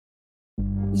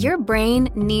Your brain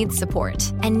needs support,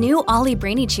 and new Ollie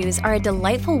Brainy Chews are a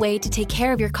delightful way to take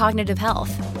care of your cognitive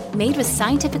health. Made with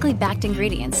scientifically backed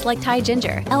ingredients like Thai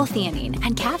ginger, L-theanine,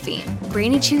 and caffeine,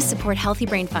 Brainy Chews support healthy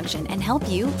brain function and help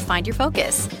you find your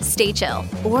focus, stay chill,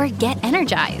 or get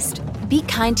energized. Be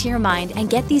kind to your mind and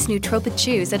get these nootropic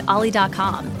chews at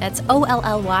ollie.com. That's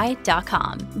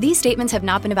OLLY.com. These statements have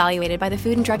not been evaluated by the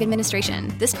Food and Drug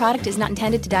Administration. This product is not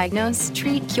intended to diagnose,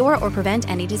 treat, cure, or prevent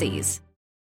any disease.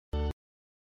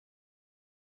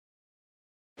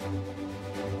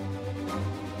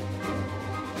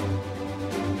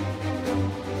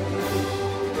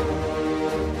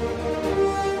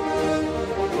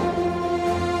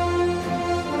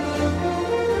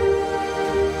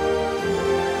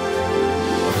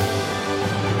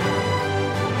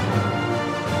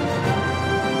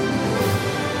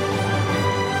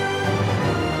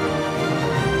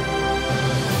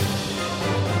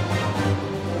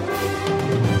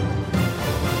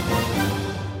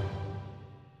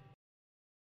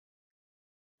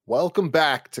 Welcome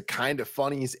back to Kinda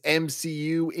Funny's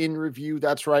MCU in Review.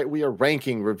 That's right, we are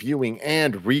ranking, reviewing,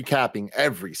 and recapping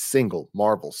every single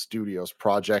Marvel Studios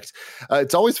project.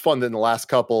 It's always fun that in the last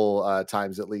couple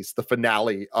times, at least, the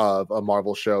finale of a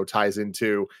Marvel show ties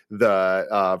into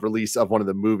the release of one of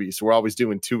the movies. So we're always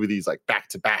doing two of these like back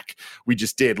to back. We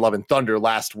just did Love and Thunder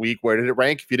last week. Where did it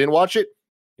rank? If you didn't watch it,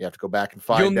 you have to go back and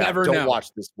find out. Don't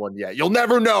watch this one yet. You'll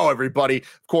never know, everybody.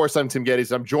 Of course, I'm Tim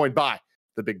Geddes. I'm joined by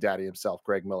the Big Daddy himself,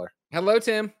 Greg Miller. Hello,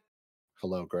 Tim.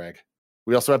 Hello, Greg.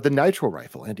 We also have the Nitro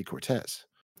Rifle, Andy Cortez.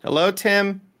 Hello,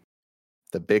 Tim.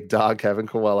 The Big Dog, Kevin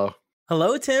Coelho.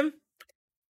 Hello, Tim.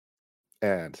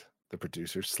 And the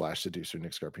producer / seducer,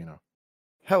 Nick Scarpino.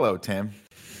 Hello, Tim.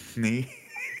 Me.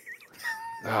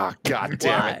 Oh, God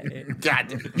damn it. God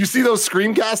damn it. You see those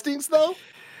screen castings, though?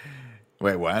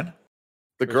 Wait, what?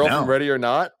 The girl from Ready or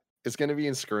Not is going to be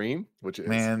in Scream, which is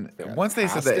once they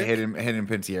said that Hayden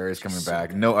Panettiere is coming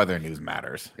back, no other news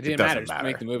matters. It doesn't matter. Just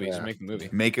make the movie. Just make the movie.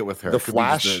 Make it with her. The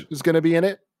Flash is going to be in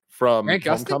it from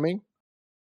Homecoming.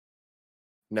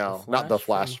 No, not the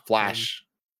Flash. Flash.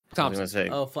 Thompson.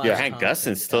 Flash. Yeah, Hank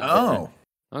Gustin's still.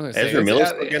 Ezra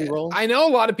Miller's I know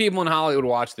a lot of people in Hollywood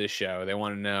watch this show. They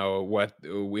want to know what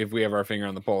if we have our finger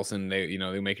on the pulse, and they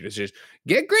make a decision.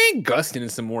 Get Grant Gustin in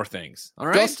some more things. All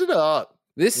right, Gust it up.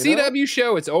 This CW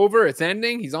show, it's over. It's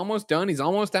ending. He's almost done. He's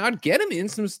almost out. Get him in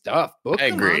some stuff. Book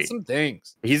him on some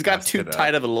things. He's got too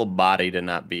tight of a little body to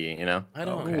not be, I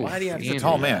don't know. Why do you have He's a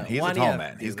tall man. He's a tall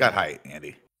man. He's got height,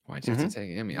 Andy. Why'd you have to take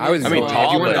him?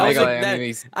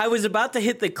 I was about to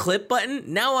hit the clip button.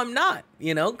 Now I'm not,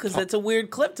 because that's a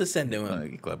weird clip to send to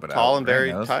him. You clip it tall and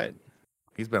very tight.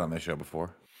 He's been on this show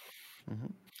before.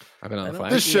 I've been on the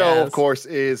Flash. This show, of course,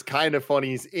 is Kinda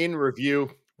Funny's in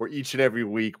Review, where each and every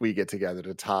week we get together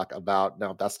to talk about,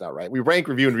 no, that's not right. We rank,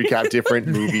 review, and recap different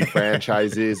movie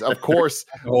franchises. Of course,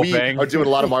 we are doing a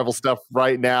lot of Marvel stuff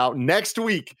right now. Next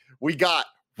week, we got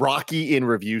Rocky in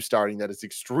Review starting. That is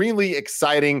extremely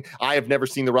exciting. I have never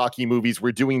seen the Rocky movies.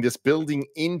 We're doing this building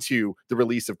into the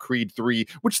release of Creed 3,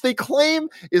 which they claim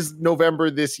is November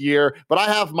this year, but I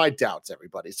have my doubts,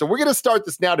 everybody. So we're going to start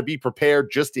this now to be prepared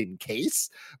just in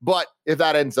case. But if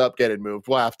that ends up getting moved,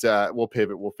 we'll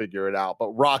pivot, we'll figure it out. But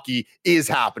Rocky is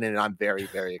happening, and I'm very,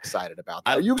 very excited about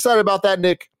that. Are you excited about that,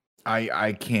 Nick?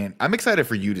 I can't. I'm excited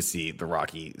for you to see the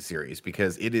Rocky series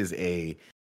because it is a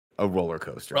roller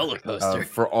coaster.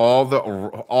 For all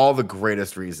the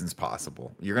greatest reasons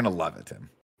possible. You're gonna love it, Tim.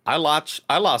 I lost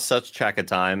such track of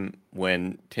time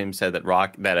when Tim said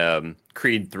that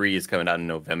Creed 3 is coming out in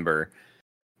November.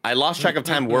 I lost track of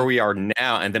time where we are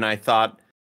now, and then I thought,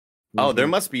 there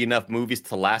must be enough movies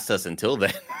to last us until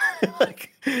then.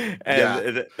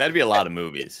 That'd be a lot of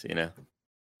movies,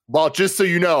 Well, just so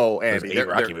you know, Andy,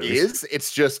 there is.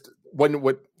 It's just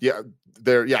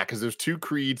because there's 2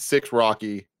 Creed, 6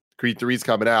 Rocky. Creed 3 is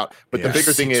coming out, but the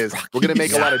bigger thing is we're going to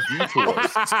make a lot of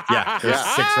detours. There's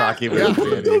 6 Rocky movies.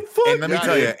 And let me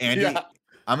tell you, Andy,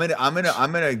 I'm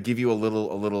gonna give you a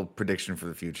little prediction for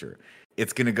the future.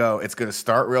 It's gonna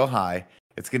start real high.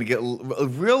 It's gonna get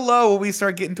real low when we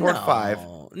start getting toward 5.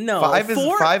 No, 5 is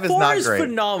not great.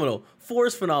 Phenomenal. 4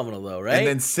 is phenomenal though, right? And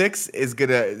then 6 is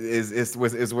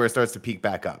where it starts to peak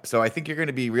back up. So I think you're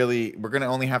gonna be we're gonna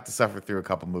only have to suffer through a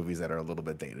couple movies that are a little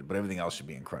bit dated, but everything else should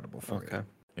be incredible for you.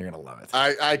 You're going to love it.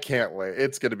 I can't wait.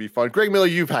 It's going to be fun. Greg Miller,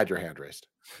 you've had your hand raised.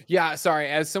 Yeah, sorry.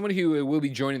 As someone who will be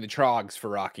joining the Trogs for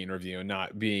Rocky in Review and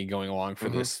not going along for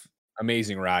this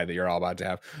amazing ride that you're all about to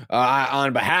have,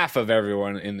 on behalf of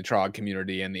everyone in the Trog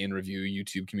community and the In Review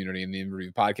YouTube community and the In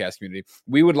Review podcast community,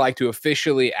 we would like to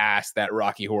officially ask that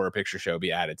Rocky Horror Picture Show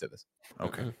be added to this.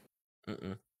 Okay.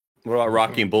 What about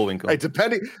Rocky and Bullwinkle? Hey,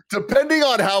 depending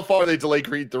on how far they delay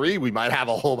Creed 3, we might have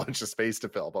a whole bunch of space to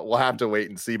fill, but we'll have to wait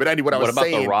and see. But anyway, what I was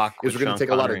saying is we're going to take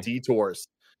a lot of detours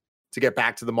to get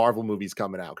back to the Marvel movies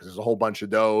coming out because there's a whole bunch of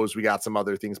those. We got some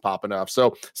other things popping up.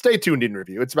 So stay tuned in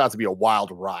review. It's about to be a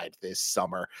wild ride this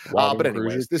summer. But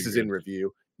anyways, this is in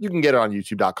review. You can get it on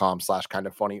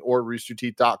youtube.com/kindoffunny or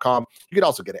roosterteeth.com. You can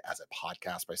also get it as a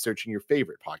podcast by searching your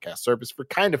favorite podcast service for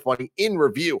Kind of Funny in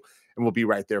Review, and we'll be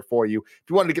right there for you. If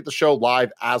you wanted to get the show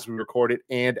live as we record it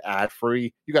and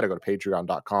ad-free, you got to go to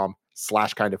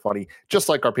patreon.com/kindoffunny, just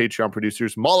like our Patreon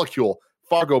producers, Molecule,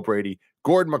 Fargo Brady,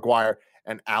 Gordon McGuire,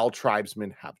 and Al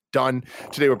Tribesman have done.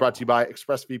 Today, we're brought to you by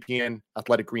ExpressVPN,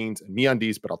 Athletic Greens, and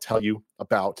MeUndies, but I'll tell you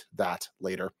about that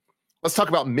later. Let's talk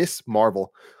about Miss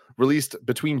Marvel. Released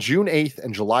between June 8th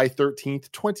and July 13th,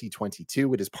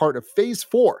 2022. It is part of Phase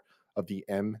 4 of the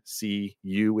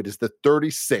MCU. It is the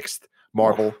 36th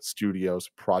Marvel Studios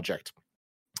project.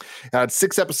 It had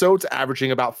 6 episodes,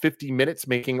 averaging about 50 minutes,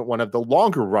 making it one of the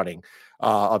longer running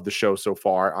of the show so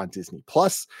far on Disney+.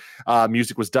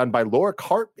 Music was done by Laura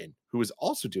Cartman, who is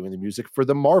also doing the music for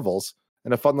The Marvels.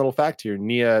 And a fun little fact here,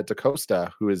 Nia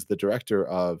DaCosta, who is the director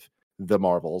of The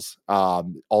Marvels,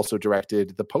 also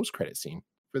directed the post-credit scene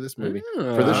for this movie,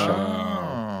 for this show.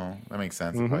 Oh, that makes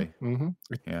sense.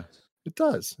 Yeah, it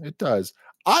does. It does.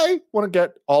 I want to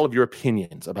get all of your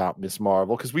opinions about Miss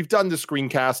Marvel because we've done the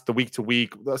screencast the week to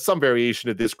week. Some variation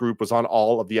of this group was on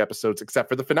all of the episodes except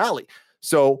for the finale.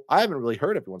 So I haven't really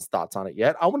heard everyone's thoughts on it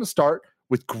yet. I want to start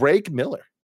with Greg Miller.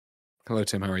 Hello,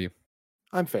 Tim. How are you?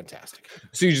 I'm fantastic.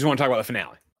 So you just want to talk about the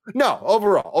finale? No,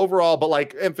 overall, but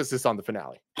like emphasis on the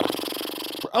finale.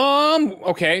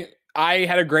 Okay. I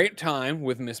had a great time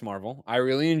with Miss Marvel. I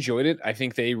really enjoyed it. I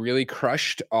think they really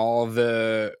crushed all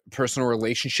the personal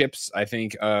relationships. I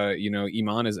think,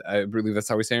 Iman is, I believe that's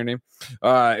how we say her name,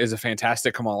 is a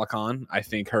fantastic Kamala Khan. I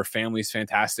think her family's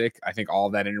fantastic. I think all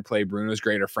of that interplay, Bruno's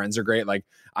great. Her friends are great. Like,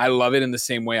 I love it in the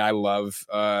same way I love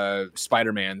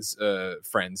Spider-Man's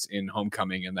friends in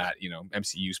Homecoming and that,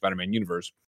 MCU Spider-Man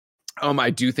universe. I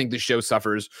do think the show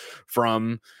suffers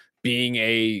from being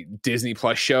a Disney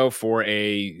Plus show for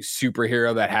a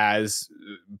superhero that has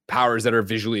powers that are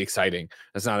visually exciting.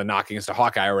 That's not a knock against a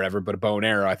Hawkeye or whatever, but a bow and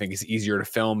arrow, I think, is easier to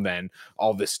film than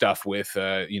all this stuff with,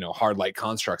 hard light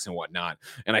constructs and whatnot.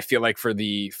 And I feel like for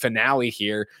the finale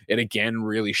here, it again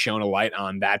really shone a light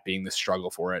on that being the struggle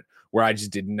for it, where I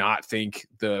just did not think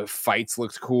the fights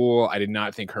looked cool. I did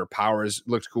not think her powers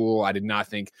looked cool. I did not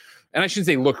think, and I shouldn't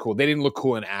say look cool. They didn't look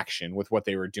cool in action with what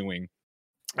they were doing.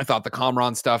 I thought the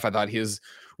Kamran stuff, I thought his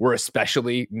were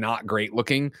especially not great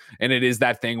looking. And it is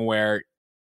that thing where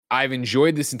I've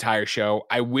enjoyed this entire show.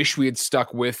 I wish we had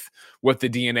stuck with what the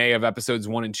DNA of episodes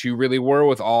 1 and 2 really were,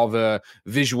 with all the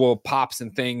visual pops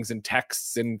and things and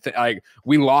texts. And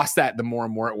we lost that the more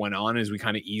and more it went on as we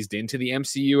kind of eased into the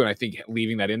MCU. And I think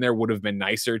leaving that in there would have been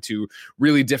nicer to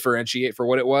really differentiate for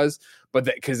what it was. But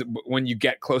because when you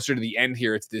get closer to the end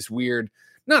here, it's this weird,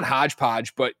 not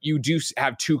hodgepodge, but you do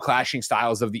have two clashing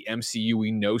styles of the MCU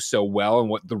we know so well and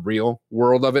what the real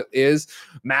world of it is,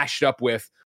 mashed up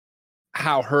with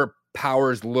how her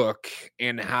powers look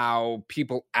and how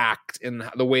people act and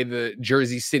the way the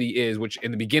Jersey City is, which in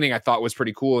the beginning I thought was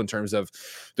pretty cool in terms of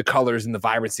the colors and the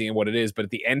vibrancy and what it is. But at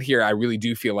the end here, I really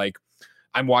do feel like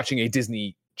I'm watching a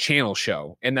Disney Channel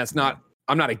show, and that's not,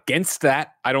 I'm not against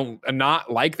that. I'm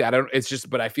not like that. It's just,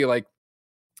 but I feel like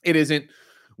it isn't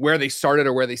where they started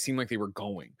or where they seemed like they were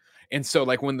going. And so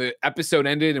like when the episode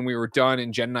ended and we were done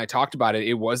and Jen and I talked about it,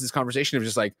 it was this conversation of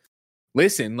just like,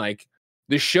 listen, like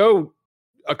the show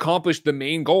accomplished the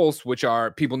main goals, which are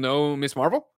people know Miss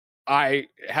Marvel. I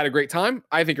had a great time.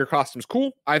 I think her costume's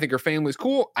cool. I think her family's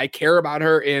cool. I care about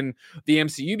her in the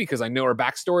MCU because I know her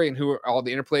backstory and who all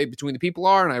the interplay between the people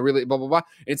are. And I really blah, blah, blah.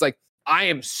 It's like, I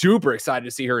am super excited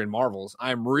to see her in Marvels.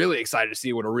 I'm really excited to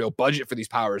see what a real budget for these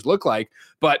powers look like.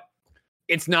 But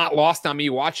it's not lost on me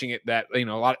watching it that,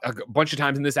 a bunch of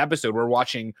times in this episode, we're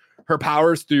watching her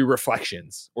powers through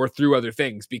reflections or through other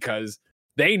things because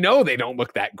they know they don't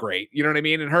look that great. You know what I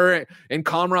mean? And her and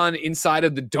Kamran inside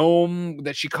of the dome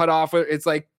that she cut off, it's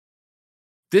like,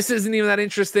 this isn't even that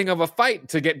interesting of a fight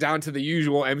to get down to the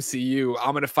usual MCU.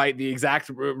 I'm going to fight the exact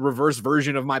reverse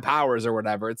version of my powers or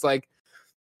whatever. It's like,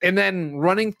 and then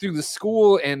running through the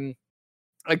school and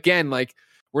again, like,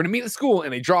 we're going to meet at the school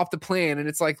and they drop the plan and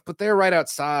it's like, but they're right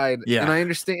outside. Yeah. And I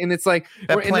understand. And it's like,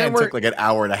 that plan took like an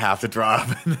hour and a half to drop.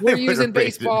 We're using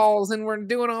baseballs and we're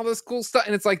doing all this cool stuff.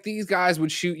 And it's like, these guys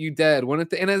would shoot you dead.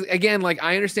 Again, like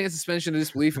I understand suspension of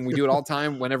disbelief and we do it all the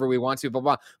time whenever we want to, blah,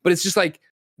 blah. But it's just like,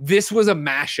 this was a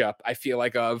mashup, I feel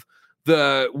like, of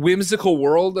the whimsical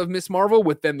world of Miss Marvel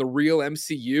with then the real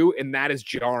MCU, and that is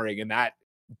jarring, and that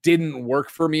didn't work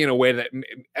for me in a way that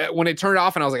when it turned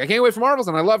off and I was like, I can't wait for Marvels,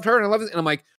 and I loved her and I love this, and I'm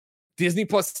like, Disney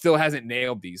Plus still hasn't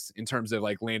nailed these in terms of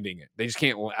like landing it. They just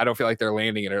can't. I don't feel like they're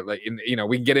landing it, or like,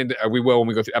 we can get into, we will when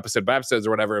we go through episode by episodes or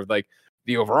whatever, of like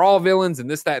the overall villains and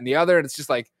this, that, and the other, and it's just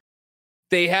like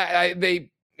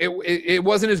it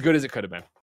wasn't as good as it could have been.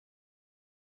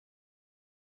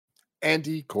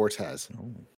 Andy Cortez.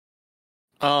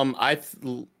 I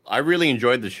really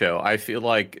enjoyed the show. I feel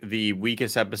like the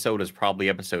weakest episode is probably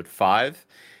episode 5,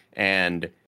 and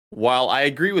while I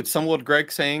agree with some of what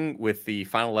Greg's saying with the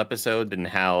final episode and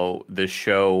how the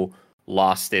show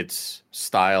lost its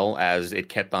style as it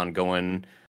kept on going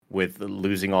with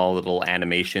losing all little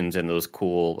animations and those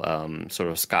cool sort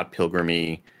of Scott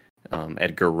Pilgrim-y,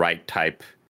 Edgar Wright type,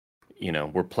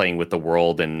 we're playing with the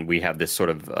world and we have this sort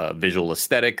of visual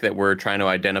aesthetic that we're trying to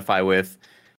identify with.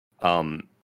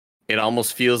 It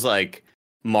almost feels like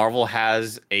Marvel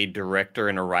has a director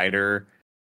and a writer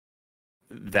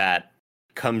that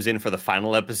comes in for the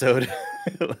final episode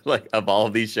like of all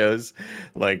of these shows.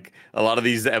 Like a lot of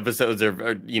these episodes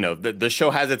are the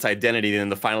show has its identity,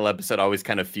 and the final episode always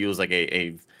kind of feels like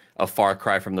a far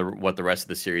cry from what the rest of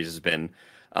the series has been.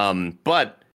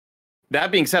 But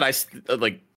that being said,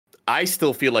 I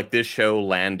still feel like this show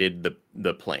landed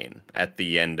the plane at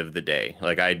the end of the day.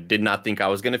 Like I did not think I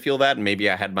was going to feel that, and maybe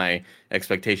I had my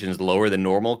expectations lower than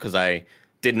normal because I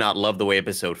did not love the way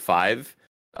episode 5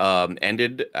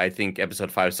 ended. I think episode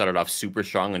 5 started off super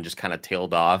strong and just kind of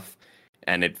tailed off,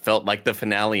 and it felt like the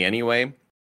finale anyway.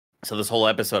 So this whole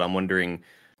episode, I'm wondering,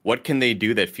 what can they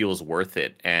do that feels worth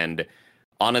it? And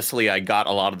honestly, I got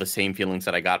a lot of the same feelings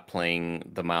that I got playing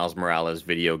the Miles Morales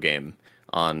video game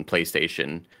on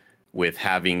PlayStation, with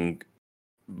having,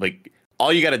 like,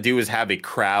 all you got to do is have a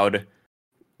crowd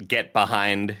get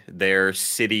behind their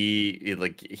city,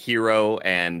 like, hero,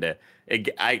 and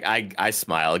I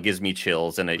smile. It gives me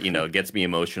chills, and it gets me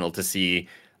emotional to see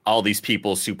all these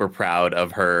people super proud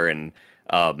of her. And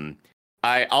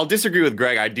I'll disagree with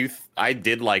Greg. I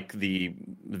did like the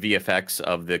VFX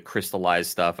of the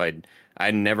crystallized stuff.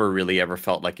 I never really ever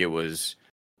felt like it was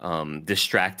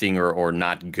distracting or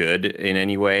not good in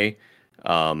any way.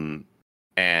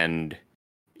 And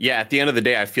yeah, at the end of the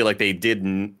day, I feel like they did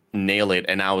nail it,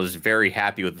 and I was very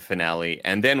happy with the finale.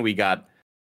 And then we got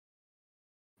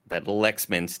that little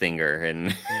X-Men stinger,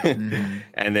 and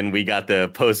and then we got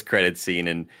the post-credit scene,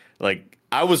 and like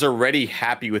I was already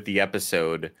happy with the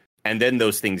episode, and then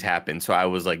those things happened, so I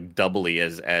was like doubly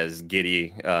as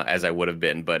giddy as I would have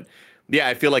been. But yeah,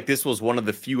 I feel like this was one of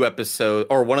the few episodes,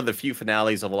 or one of the few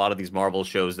finales of a lot of these Marvel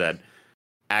shows that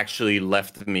actually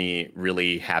left me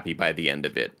really happy by the end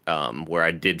of it, where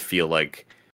I did feel like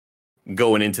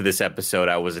going into this episode,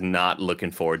 I was not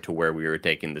looking forward to where we were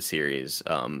taking the series.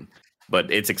 But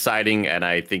it's exciting, and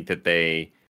I think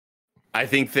they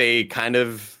kind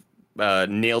of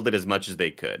nailed it as much as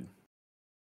they could.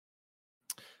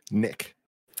 Nick.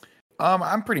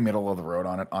 I'm pretty middle of the road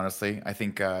on it, honestly. I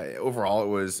think overall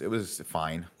it was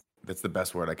fine. That's the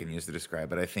best word I can use to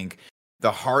describe it. I think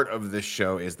the heart of this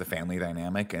show is the family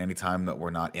dynamic, and anytime that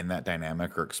we're not in that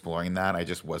dynamic or exploring that, I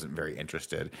just wasn't very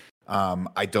interested.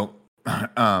 I don't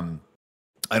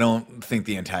think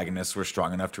the antagonists were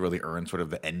strong enough to really earn sort of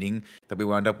the ending that we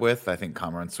wound up with. I think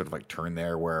Cameron's sort of like turn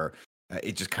there where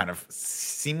it just kind of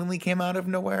seemingly came out of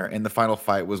nowhere, and the final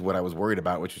fight was what I was worried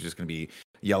about, which was just going to be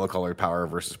yellow colored power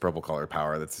versus purple colored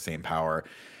power. That's the same power.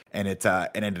 And it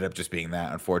ended up just being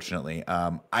that, unfortunately.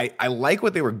 I like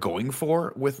what they were going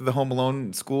for with the Home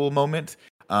Alone school moment,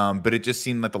 but it just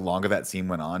seemed like the longer that scene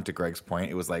went on, to Greg's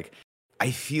point, it was like, I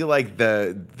feel like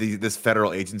this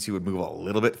federal agency would move a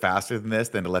little bit faster than this,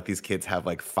 than to let these kids have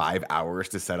like 5 hours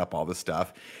to set up all this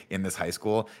stuff in this high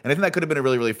school. And I think that could have been a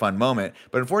really, really fun moment.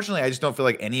 But unfortunately, I just don't feel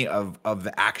like any of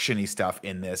the action-y stuff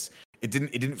in this, it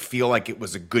didn't feel like it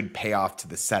was a good payoff to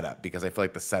the setup, because I feel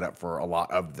like the setup for a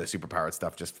lot of the superpowered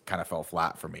stuff just kind of fell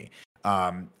flat for me.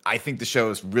 I think the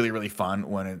show is really, really fun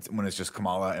when it's just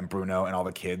Kamala and Bruno and all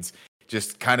the kids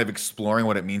just kind of exploring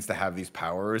what it means to have these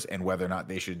powers, and whether or not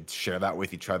they should share that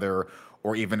with each other,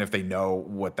 or even if they know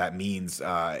what that means.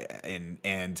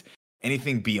 And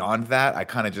anything beyond that, I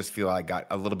kind of just feel I got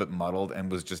a little bit muddled and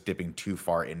was just dipping too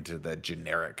far into the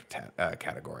generic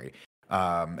category.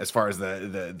 As far as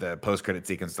the post-credit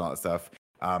sequence and all that stuff,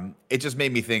 it just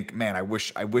made me think, man, I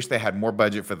wish they had more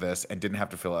budget for this and didn't have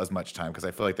to fill as much time, because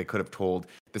I feel like they could have told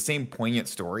the same poignant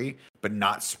story, but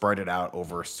not spread it out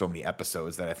over so many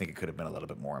episodes, that I think it could have been a little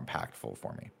bit more impactful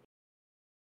for me.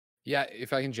 Yeah,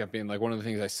 if I can jump in, like one of the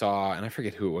things I saw, and I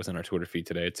forget who it was on our Twitter feed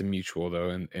today, it's a mutual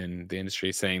though in the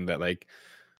industry, saying that like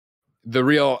the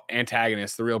real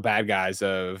antagonists, the real bad guys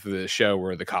of the show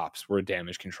were the cops, were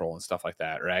damage control and stuff like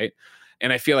that, right?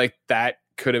 And I feel like that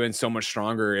could have been so much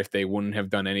stronger if they wouldn't have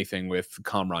done anything with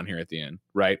Kamran here at the end,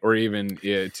 right? Or even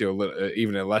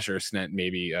even a lesser extent,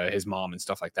 maybe his mom and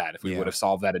stuff like that. If we would have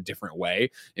solved that a different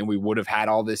way and we would have had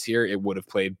all this here, it would have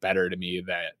played better to me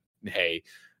that, hey,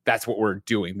 that's what we're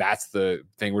doing. That's the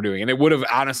thing we're doing. And it would have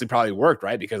honestly probably worked,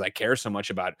 right? Because I care so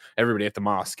much about everybody at the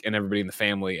mosque and everybody in the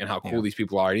family and how cool these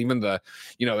people are. And even the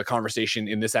conversation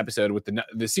in this episode with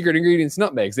the secret ingredients,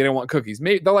 nutmegs, they don't want cookies.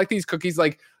 Maybe they'll like these cookies.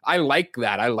 Like, I like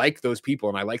that. I like those people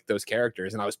and I like those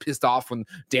characters. And I was pissed off when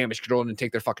Damage Control didn't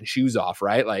take their fucking shoes off,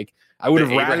 right? Like, I would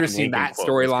have rather seen that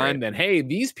storyline than, hey,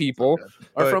 these people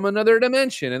are from another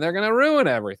dimension and they're going to ruin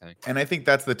everything. And I think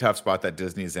that's the tough spot that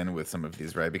Disney's in with some of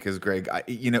these, right? Because Greg,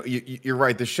 you're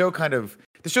right. The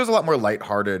show's a lot more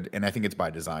lighthearted, and I think it's by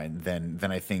design than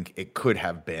I think it could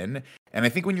have been. And I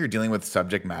think when you're dealing with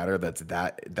subject matter that's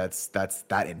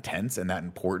that intense and that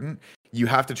important, you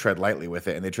have to tread lightly with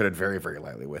it, and they treaded very, very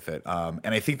lightly with it.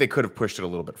 And I think they could have pushed it a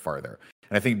little bit farther.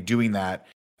 And I think doing that,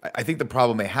 I think the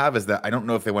problem they have is that I don't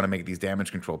know if they want to make these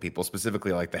damage control people,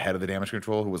 specifically like the head of the damage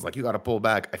control, who was like, you got to pull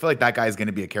back. I feel like that guy is going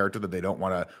to be a character that they don't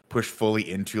want to push fully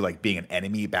into like being an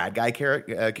enemy bad guy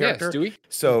character. Yeah, Stewie.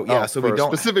 So so we don't.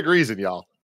 For a specific reason, y'all.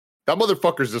 That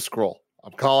motherfucker's a Skrull.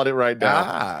 I'm calling it right now.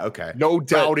 Ah, okay. No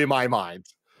doubt in my mind.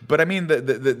 But I mean,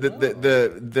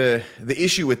 the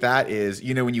issue with that is,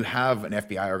 when you have an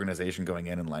FBI organization going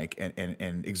in and like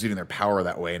and exuding their power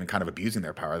that way and kind of abusing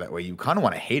their power that way, you kind of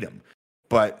want to hate them.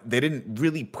 But they didn't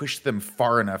really push them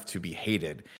far enough to be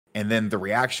hated. And then the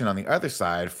reaction on the other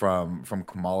side from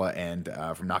Kamala and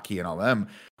from Naki and all them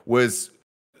was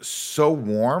so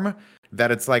warm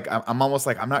that it's like I'm almost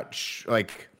like I'm not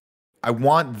like I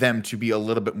want them to be a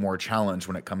little bit more challenged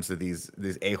when it comes to these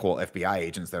a-hole FBI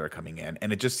agents that are coming in,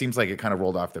 and it just seems like it kind of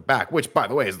rolled off their back, which, by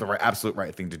the way, is the absolute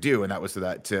right thing to do. And that was to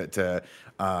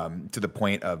the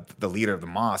point of the leader of the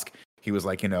mosque. He was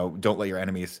like, don't let your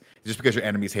enemies, just because your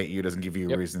enemies hate you doesn't give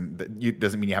you a reason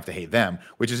doesn't mean you have to hate them,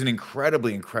 which is an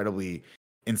incredibly, incredibly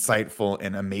insightful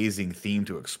and amazing theme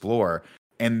to explore.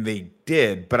 And they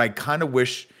did, but I kind of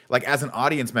wish, like, as an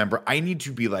audience member, I need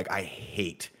to be like, I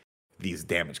hate these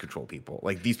damage control people.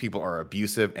 Like, these people are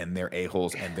abusive and they're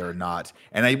a-holes and they're not.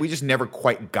 And we just never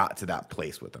quite got to that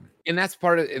place with them. And that's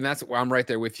that's where I'm right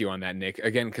there with you on that, Nick.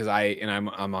 Again, because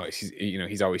I'm always,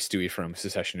 he's always Stewie from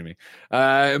Succession to me.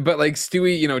 But like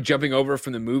Stewie, jumping over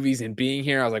from the movies and being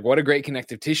here, I was like, what a great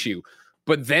connective tissue.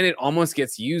 But then it almost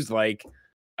gets used like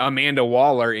Amanda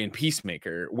Waller in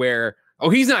Peacemaker, where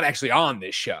he's not actually on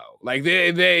this show. Like,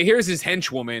 here's his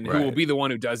henchwoman who will be the one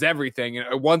who does everything.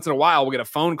 And once in a while, we'll get a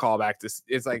phone call back to.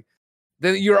 It's like,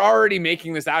 then you're already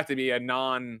making this out to be a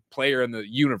non-player in the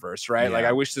universe, right? Yeah. Like,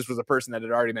 I wish this was a person that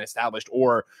had already been established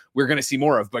or we're going to see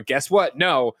more of. But guess what?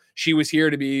 No, she was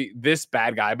here to be this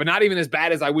bad guy, but not even as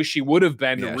bad as I wish she would have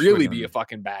been to really be a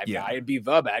fucking bad guy and be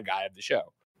the bad guy of the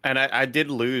show. And I did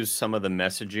lose some of the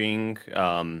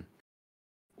messaging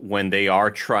when they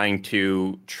are trying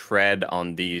to tread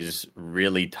on these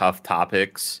really tough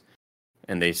topics,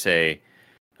 and they say,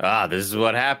 this is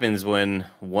what happens when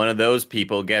one of those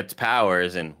people gets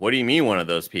powers. And what do you mean one of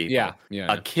those people?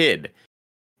 Yeah. A kid.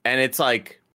 And it's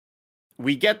like,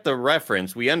 we get the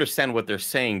reference, we understand what they're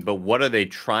saying, but what are they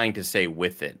trying to say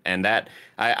with it? And that,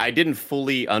 I didn't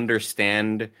fully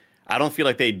understand. I don't feel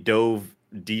like they dove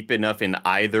deep enough in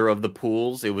either of the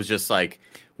pools. It was just like,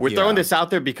 we're throwing this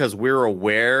out there because we're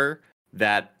aware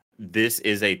that this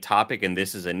is a topic and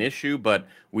this is an issue, but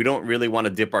we don't really want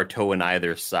to dip our toe in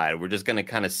either side. We're just going to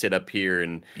kind of sit up here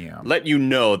and let you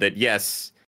know that,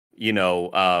 yes,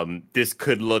 this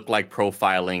could look like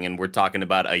profiling, and we're talking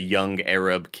about a young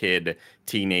Arab kid,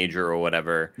 teenager or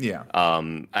whatever. Yeah.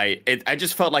 I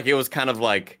just felt like it was kind of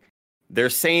like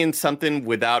they're saying something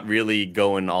without really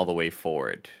going all the way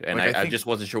forward. And like, I just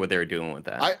wasn't sure what they were doing with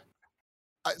that.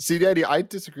 See, Daddy, I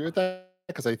disagree with that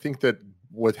because I think that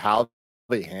with how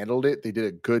they handled it, they did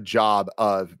a good job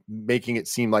of making it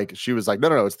seem like she was like,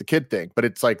 no, it's the kid thing. But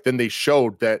it's like, then they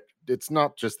showed that it's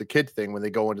not just the kid thing when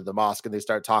they go into the mosque and they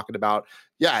start talking about,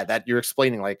 that you're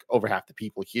explaining like over half the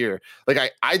people here. Like,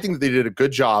 I think that they did a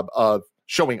good job of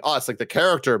showing us, like, the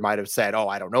character might have said,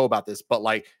 I don't know about this, but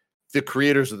like the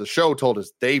creators of the show told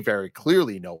us they very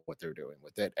clearly know what they're doing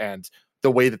with it. And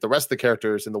the way that the rest of the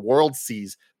characters in the world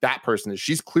sees that person is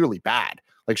she's clearly bad.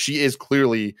 Like, she is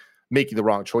clearly making the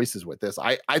wrong choices with this.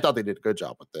 I thought they did a good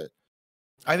job with it.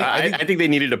 I think they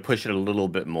needed to push it a little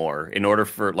bit more in order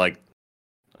for, like,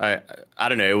 I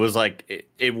don't know. It was like,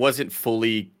 it wasn't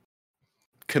fully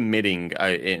committing,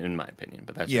 in my opinion.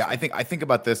 But that's I think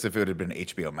about this if it had been an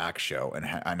HBO Max show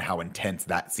and how intense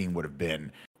that scene would have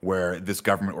been, where this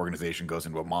government organization goes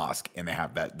into a mosque and they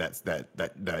have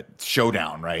that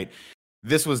showdown, right?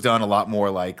 This was done a lot more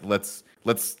like let's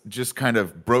just kind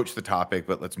of broach the topic,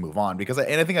 but let's move on, because I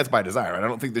think that's by design, right? I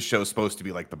don't think the show's supposed to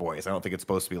be like The Boys. I don't think it's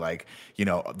supposed to be like,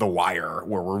 The Wire,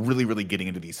 where we're really, really getting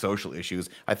into these social issues.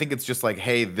 I think it's just like,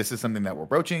 hey, this is something that we're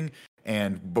broaching,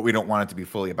 but we don't want it to be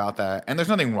fully about that. And there's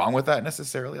nothing wrong with that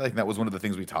necessarily. Like, that was one of the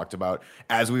things we talked about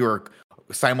as we were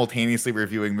simultaneously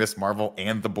reviewing Miss Marvel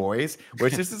and The Boys,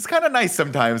 which is it's kind of nice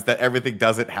sometimes that everything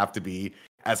doesn't have to be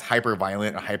as hyper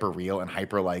violent and hyper real and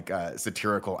hyper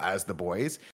satirical as The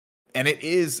Boys. And it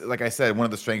is, like I said, one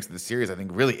of the strengths of the series, I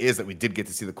think, really is that we did get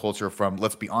to see the culture from,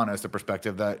 let's be honest, a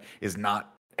perspective that is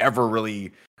not ever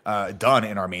really done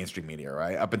in our mainstream media,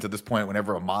 right? Up until this point,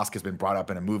 whenever a mosque has been brought up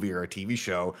in a movie or a TV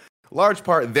show, large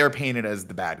part, they're painted as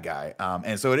the bad guy.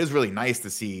 And so it is really nice to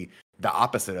see the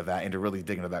opposite of that and to really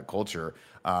dig into that culture,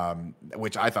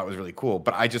 which I thought was really cool.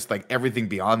 But I just, like, everything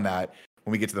beyond that,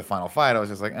 when we get to the final fight, I was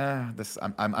just like,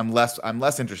 I'm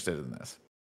less interested in this.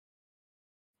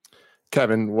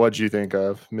 Kevin, what'd you think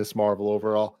of Miss Marvel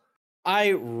overall? I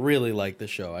really liked the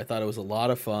show. I thought it was a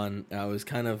lot of fun. I was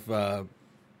kind of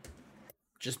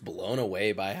just blown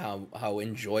away by how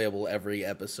enjoyable every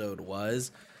episode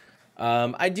was.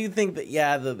 I do think that,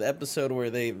 the episode where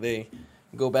they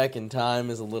go back in time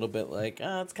is a little bit like,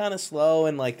 it's kind of slow,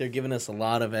 and like they're giving us a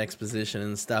lot of exposition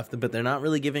and stuff, but they're not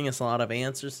really giving us a lot of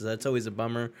answers, so that's always a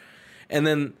bummer. And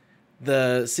then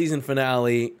the season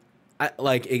finale,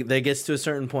 there gets to a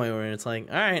certain point where it's like,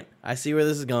 all right, I see where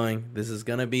this is going. This is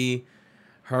going to be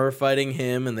her fighting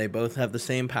him, and they both have the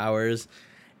same powers.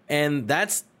 And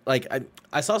that's, like,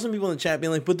 I saw some people in the chat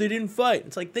being like, but they didn't fight.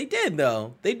 It's like, they did,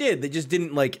 though. They did. They just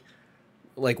didn't, like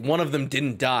one of them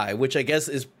didn't die, which I guess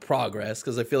is progress,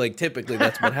 because I feel like typically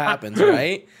that's what happens,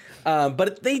 right?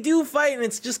 But they do fight, and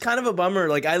it's just kind of a bummer.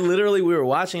 Like, we were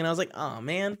watching, and I was like, oh,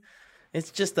 man. It's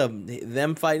just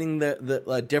them fighting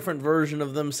the different version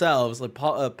of themselves, like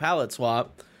a palette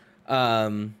swap,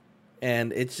 and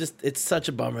it's such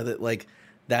a bummer that, like,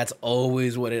 that's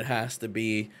always what it has to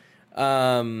be.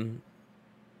 The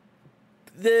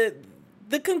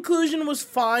conclusion was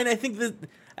fine. I think that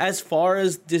as far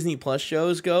as Disney Plus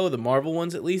shows go, the Marvel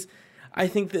ones at least, I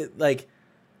think that, like,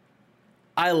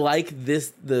 I like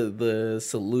the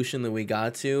solution that we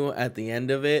got to at the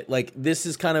end of it. Like, this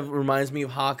is kind of reminds me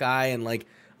of Hawkeye, and like,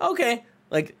 okay,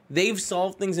 like, they've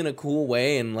solved things in a cool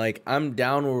way, and like, I'm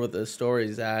down where the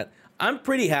story's at. I'm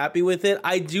pretty happy with it.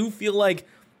 I do feel like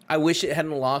I wish it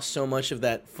hadn't lost so much of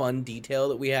that fun detail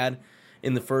that we had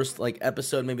in the first, like,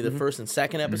 episode, maybe the first and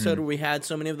second episode, where we had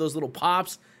so many of those little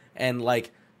pops and,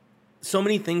 like, so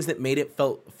many things that made it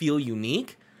feel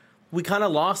unique. We kind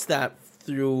of lost that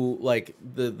through, like,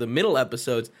 the middle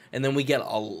episodes, and then we get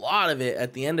a lot of it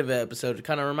at the end of the episode to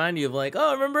kind of remind you of, like,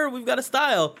 oh, remember, we've got a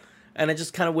style. And I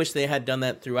just kind of wish they had done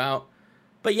that throughout.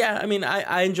 But yeah, I mean,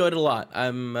 I enjoyed it a lot.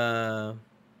 I'm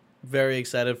very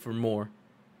excited for more.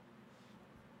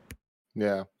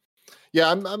 Yeah,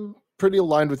 I'm pretty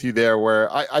aligned with you there,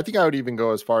 where I think I would even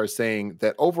go as far as saying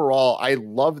that overall I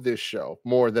love this show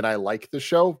more than I like the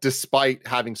show, despite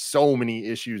having so many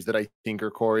issues that I think are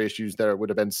core issues that would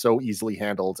have been so easily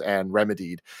handled and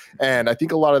remedied. And I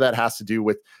think a lot of that has to do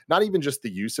with not even just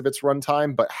the use of its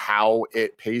runtime, but how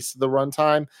it paced the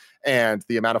runtime and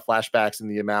the amount of flashbacks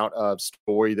and the amount of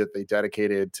story that they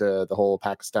dedicated to the whole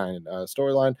Pakistan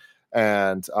storyline.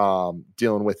 And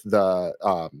dealing with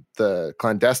the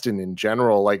clandestine in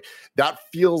general, like, that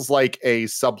feels like a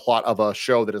subplot of a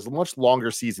show that is a much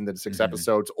longer season than 6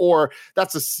 episodes, or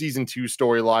that's a season 2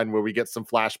 storyline where we get some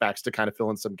flashbacks to kind of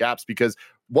fill in some gaps, because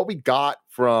what we got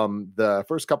from the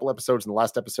first couple episodes and the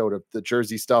last episode of the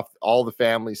Jersey stuff, all the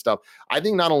family stuff, I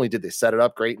think not only did they set it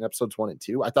up great in episodes 1 and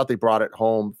 2, I thought they brought it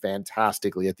home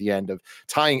fantastically at the end of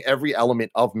tying every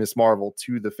element of Miss Marvel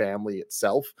to the family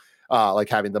itself. Like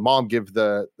having the mom give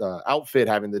the outfit,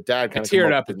 having the dad kind of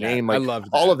come up with the name, like, I loved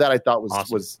all of that. I thought was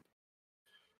awesome.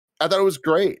 I thought it was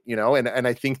great, and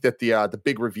I think that the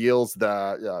big reveals,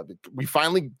 we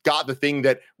finally got the thing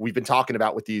that we've been talking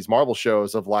about with these Marvel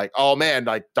shows of, like, oh man,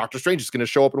 like, Doctor Strange is going to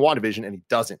show up in WandaVision, and he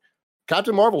doesn't.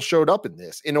 Captain Marvel showed up in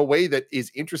this in a way that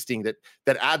is interesting, that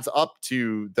adds up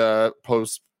to the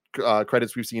post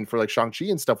credits we've seen for, like, Shang-Chi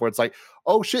and stuff, where it's like,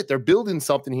 oh shit, they're building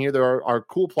something here. There are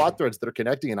cool plot threads that are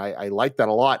connecting, and I like that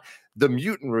a lot. The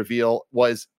mutant reveal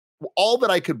was all that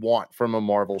I could want from a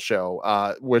Marvel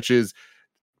show, which is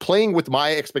playing with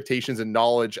my expectations and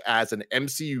knowledge as an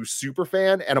MCU super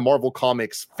fan and a Marvel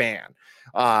Comics fan,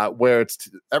 where it's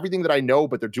everything that I know,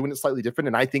 but they're doing it slightly different.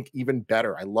 And I think even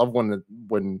better. I love when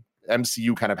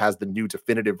MCU kind of has the new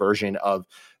definitive version of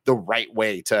the right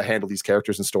way to handle these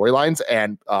characters and storylines.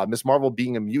 And Ms. Marvel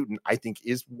being a mutant, I think,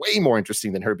 is way more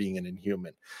interesting than her being an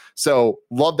Inhuman. So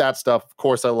love that stuff. Of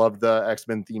course, I love the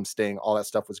X-Men theme Sting. All that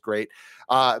stuff was great.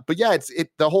 But yeah,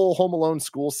 the whole Home Alone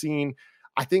school scene,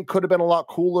 I think could have been a lot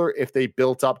cooler if they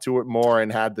built up to it more and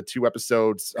had the 2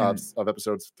 episodes of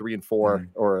episodes 3 and 4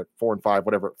 or 4 and 5,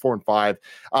 whatever, 4 and 5,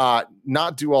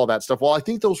 not do all that stuff. Well, I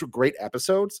think those were great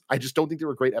episodes. I just don't think they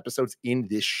were great episodes in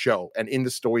this show and in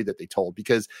the story that they told,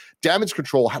 because Damage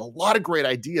Control had a lot of great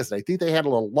ideas. And I think they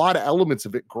handled a lot of elements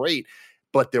of it great,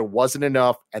 but there wasn't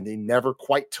enough, and they never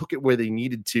quite took it where they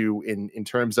needed to in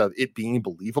terms of it being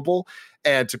believable.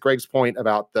 And to Greg's point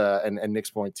about and Nick's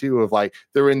point too, of like,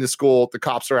 they're in the school, the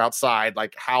cops are outside,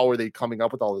 like, how are they coming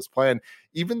up with all this plan?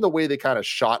 Even the way they kind of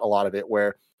shot a lot of it,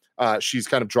 where she's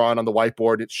kind of drawing on the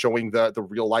whiteboard, it's showing the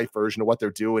real life version of what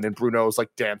they're doing, and Bruno's like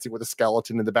dancing with a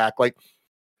skeleton in the back. Like,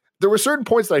 there were certain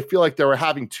points that I feel like they were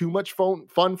having too much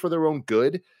fun for their own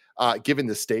good, given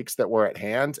the stakes that were at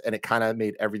hand, and it kind of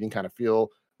made everything kind of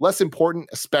feel less important,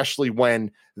 especially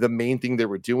when the main thing they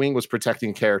were doing was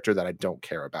protecting a character that I don't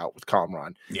care about with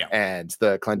Kamran. Yeah. And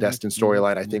the clandestine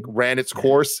storyline, I think, ran its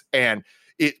course, and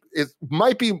it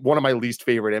might be one of my least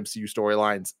favorite MCU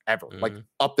storylines ever, like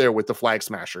up there with the Flag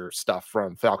Smasher stuff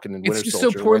from Falcon and Winter Soldier.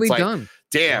 It's just so poorly done.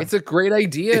 Damn, it's a great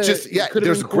idea. It's just,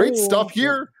 there's great stuff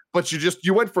here, but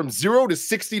you went from 0 to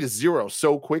 60 to 0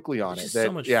 so quickly on it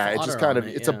that, it just kind of,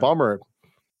 it's a bummer.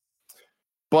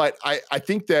 But I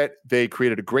think that they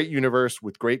created a great universe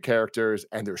with great characters,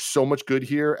 and there's so much good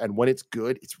here. And when it's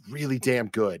good, it's really damn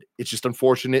good. It's just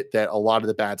unfortunate that a lot of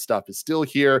the bad stuff is still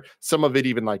here. Some of it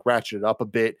even like ratcheted up a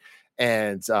bit.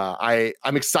 And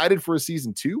I'm excited for a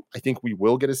season 2. I think we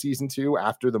will get a season 2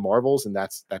 after the Marvels, and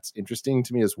that's interesting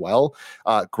to me as well.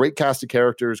 Great cast of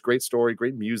characters, great story,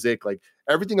 great music. Like,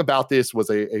 everything about this was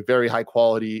a very high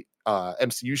quality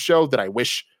MCU show that I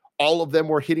wish all of them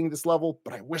were hitting this level,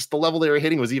 but I wish the level they were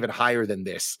hitting was even higher than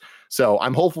this. So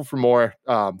I'm hopeful for more.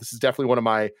 This is definitely one of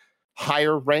my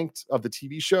higher ranked of the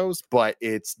TV shows, but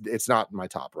it's not my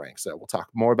top rank. So we'll talk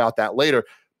more about that later.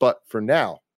 But for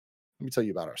now, let me tell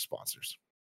you about our sponsors.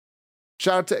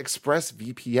 Shout out to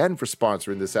ExpressVPN for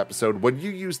sponsoring this episode. When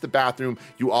you use the bathroom,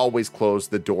 you always close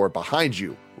the door behind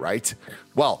you, right?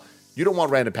 Well, you don't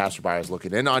want random passerbyers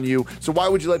looking in on you, so why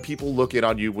would you let people look in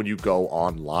on you when you go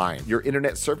online? Your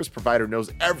internet service provider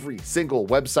knows every single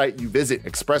website you visit.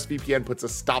 ExpressVPN puts a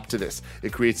stop to this.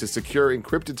 It creates a secure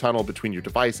encrypted tunnel between your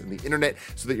device and the internet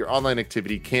so that your online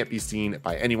activity can't be seen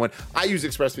by anyone. I use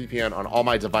ExpressVPN on all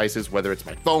my devices, whether it's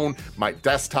my phone, my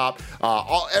desktop,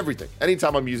 everything.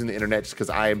 Anytime I'm using the internet, just because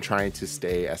I am trying to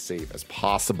stay as safe as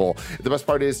possible. The best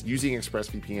part is using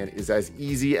ExpressVPN is as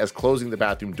easy as closing the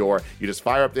bathroom door. You just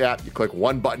fire up the app, you click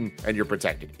one button, and you're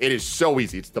protected. It is so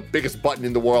easy. It's the biggest button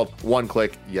in the world. One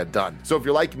click, you're done. So if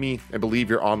you're like me and believe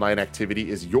your online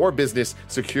activity is your business,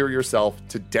 secure yourself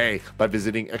today by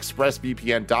visiting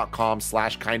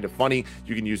expressvpn.com/kindafunny.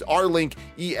 You can use our link,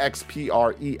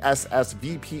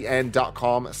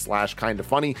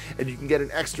 expressvpn.com/kindafunny, and you can get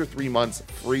an extra 3 months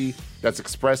free. That's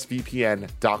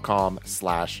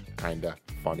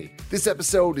expressvpn.com/kindafunny. This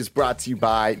episode is brought to you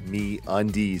by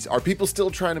MeUndies. Are people still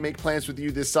trying to make plans with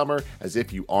you this summer? As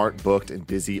if you aren't booked and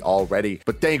busy already.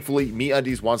 But thankfully,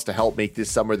 MeUndies wants to help make this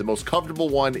summer the most comfortable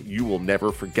one you will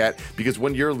never forget. Because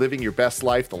when you're living your best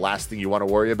life, the last thing you want to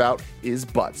worry about is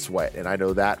butt sweat. And I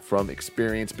know that from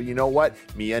experience. But you know what?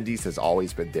 MeUndies has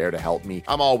always been there to help me.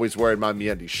 I'm always wearing my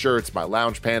MeUndies shirts, my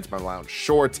lounge pants, my lounge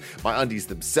shorts, my undies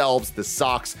themselves, the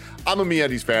socks. I'm a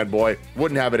MeUndies fanboy.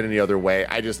 Wouldn't have it any other way.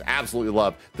 I just absolutely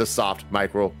love the soft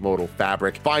micro-modal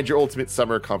fabric. Find your ultimate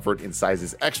summer comfort in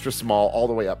sizes extra small all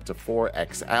the way up to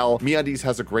 4XL. MeUndies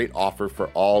has a great offer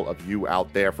for all of you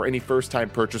out there. For any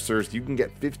first-time purchasers, you can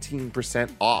get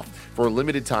 15% off. For a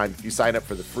limited time, if you sign up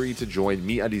for the free-to-join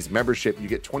MeUndies membership, you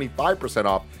get 25%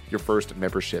 off your first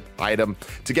membership item.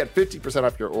 To get 50%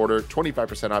 off your order,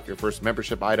 25% off your first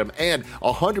membership item, and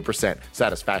 100%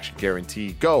 satisfaction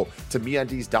guarantee, go to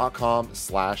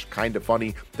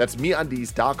MeUndies.com/kindafunny. That's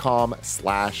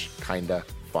MeUndies.com/kindafunny.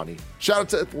 funny. Shout out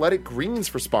to Athletic Greens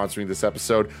for sponsoring this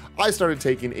episode. I started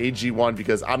taking AG1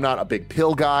 because I'm not a big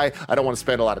pill guy. I don't want to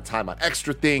spend a lot of time on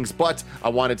extra things, but I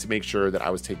wanted to make sure that I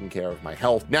was taking care of my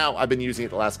health. Now, I've been using it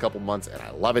the last couple months and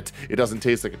I love it. It doesn't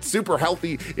taste like it's super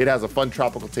healthy. It has a fun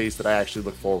tropical taste that I actually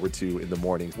look forward to in the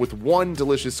mornings. With one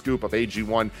delicious scoop of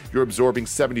AG1, you're absorbing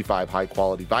 75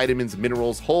 high-quality vitamins,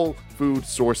 minerals, whole food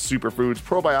source superfoods,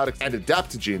 probiotics, and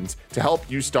adaptogens to help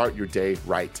you start your day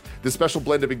right. This special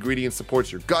blend of ingredients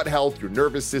supports your gut health, your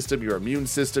nervous system, your immune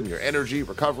system, your energy,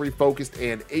 recovery, focus,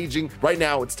 and aging. Right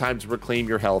now, it's time to reclaim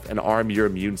your health and arm your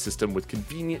immune system with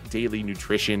convenient daily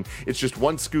nutrition. It's just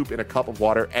one scoop in a cup of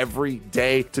water every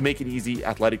day. To make it easy,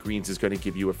 Athletic Greens is going to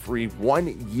give you a free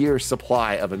 1-year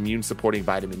supply of immune-supporting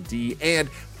vitamin D and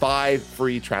 5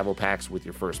 free travel packs with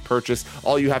your first purchase.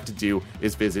 All you have to do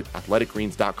is visit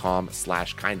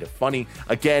athleticgreens.com/kindafunny.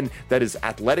 Again, that is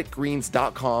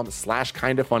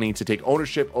athleticgreens.com/kindafunny to take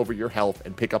ownership over your health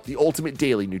and pick up the ultimate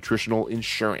daily nutritional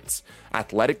insurance.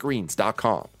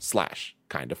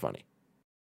 athleticgreens.com/kindafunny.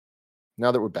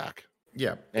 Now that we're back.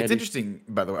 Yeah. Andy? It's interesting,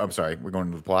 by the way. I'm sorry, we're going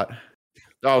to the plot.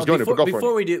 Oh, I was going before, to go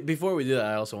before we do that,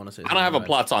 I also want to say I don't have a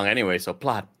plot song anyway, so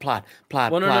plot. Well,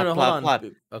 no, hold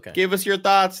on. Okay. Give us your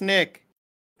thoughts, Nick.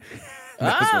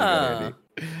 No,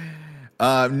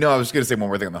 I was going to say one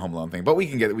more thing on the Home Alone thing, but we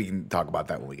can talk about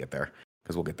that when we get there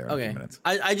because we'll get there in a few minutes.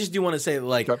 I just do want to say,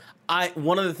 like,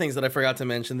 one of the things that I forgot to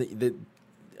mention that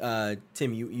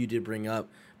Tim, you did bring up,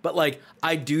 but like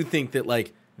I do think that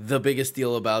like the biggest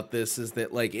deal about this is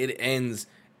that like it ends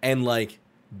and like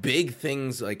big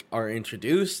things like are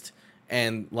introduced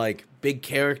and like big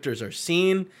characters are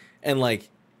seen, and like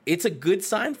it's a good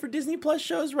sign for Disney Plus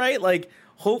shows, right? Like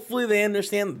hopefully they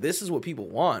understand this is what people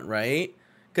want, right?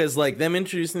 Because like them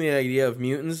introducing the idea of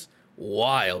mutants,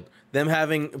 wild. Them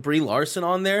having Brie Larson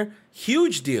on there,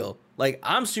 huge deal. Like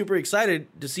I'm super excited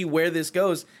to see where this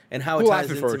goes and how it ties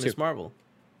into Ms. Marvel.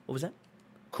 What was that?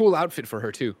 Cool outfit for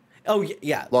her too. Oh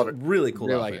yeah, love it. Really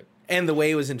cool outfit. Like it. And the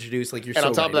way it was introduced, like you're and so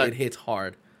on top right, of that, it hits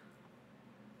hard.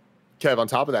 Kev, on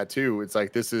top of that too, it's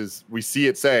like we see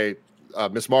it say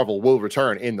Ms. Marvel will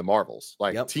return in the Marvels,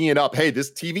 like teeing up, hey,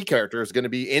 this TV character is going to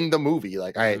be in the movie.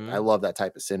 Like I love that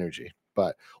type of synergy.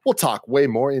 But we'll talk way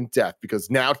more in depth because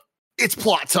now it's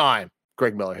plot time.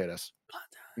 Greg Miller hit us.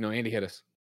 No, Andy hit us.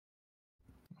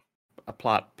 A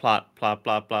plot. Why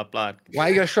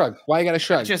you gotta shrug?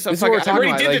 Just this is what we're talking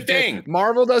about. Did the thing.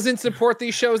 Marvel doesn't support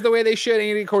these shows the way they should.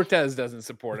 Andy Cortez doesn't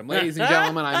support them. Ladies and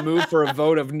gentlemen, I move for a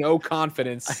vote of no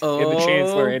confidence in the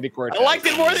Chancellor, Andy Cortez. I liked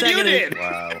it more than you did.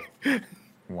 Wow.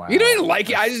 You didn't like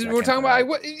it. We're talking about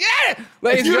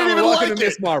ladies and gentlemen, welcome to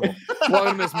Ms. Marvel.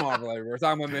 Welcome to Ms. Marvel. We're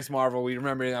talking about Ms. Marvel. We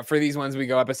remember that for these ones we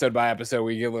go episode by episode.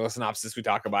 We get a little synopsis. We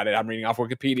talk about it. I'm reading off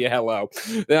Wikipedia. Hello.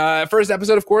 First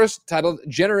episode, of course, titled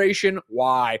Generation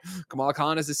Y. Kamala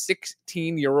Khan is a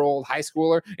 16-year-old high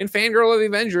schooler and fangirl of the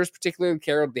Avengers, particularly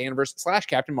Carol Danvers /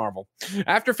 Captain Marvel.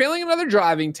 After failing another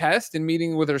driving test and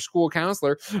meeting with her school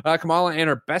counselor, Kamala and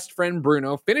her best friend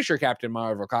Bruno finish her Captain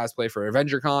Marvel cosplay for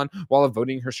AvengerCon while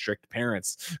avoiding her strict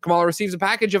parents. Kamala receives a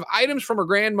package of items from her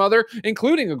grandmother,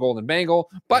 including a golden bangle,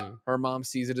 but her mom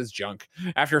sees it as junk.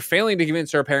 After failing to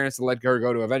convince her parents to let her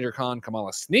go to AvengerCon,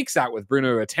 Kamala sneaks out with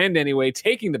Bruno to attend anyway,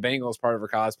 taking the bangle as part of her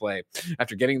cosplay.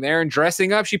 After getting there and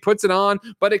dressing up, she puts it on,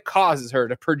 but it causes her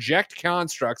to project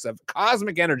constructs of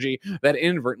cosmic energy that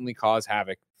inadvertently cause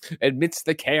havoc. Amidst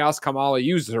the chaos, Kamala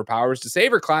uses her powers to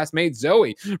save her classmate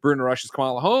Zoe. Bruno rushes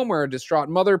Kamala home, where a distraught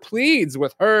mother pleads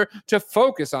with her to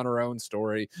focus on her own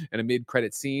story. In a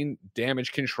mid-credit scene,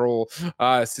 Damage Control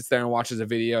sits there and watches a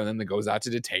video, and then goes out to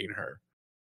detain her.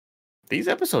 These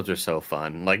episodes are so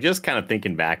fun. Like, just kind of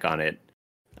thinking back on it,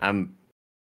 I'm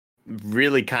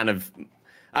really kind of,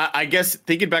 I guess,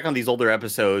 thinking back on these older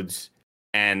episodes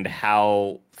and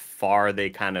how far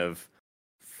they kind of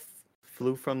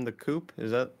flew from the coop.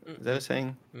 Is that a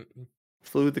saying?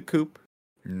 Flew the coop?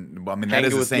 Well, I mean, that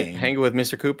is a saying. Hanging with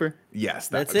Mr. Cooper? Yes,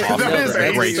 that's it. Awesome. That is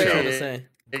a great show.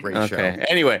 Great show.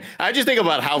 Anyway, I just think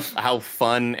about how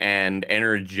fun and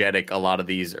energetic a lot of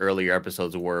these earlier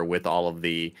episodes were with all of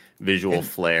the visual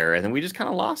flair, and then we just kind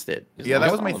of lost it. That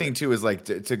was my thing too. Is like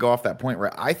to go off that point,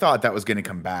 right? I thought that was going to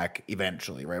come back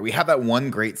eventually, right? We have that one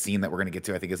great scene that we're going to get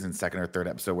to. I think it's in the second or third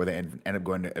episode where they end up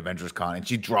going to Avengers Con, and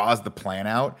she draws the plan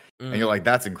out, and you're like,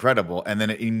 "That's incredible," and then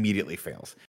it immediately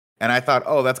fails. And I thought,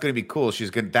 "Oh, that's going to be cool."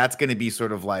 That's going to be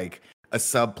sort of like a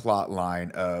subplot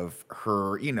line of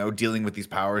her, dealing with these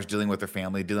powers, dealing with her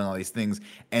family, dealing with all these things.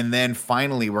 And then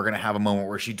finally we're going to have a moment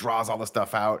where she draws all the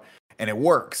stuff out and it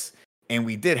works. And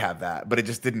we did have that, but it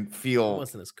just didn't feel. It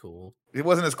wasn't as cool. It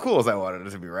wasn't as cool as I wanted it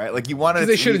to be, right? Like you wanted.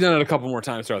 They should have done it a couple more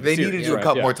times throughout the series. They needed to do a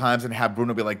couple more times and have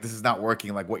Bruno be like, "This is not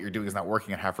working. Like what you're doing is not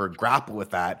working," and have her grapple with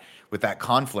that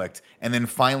conflict. And then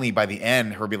finally, by the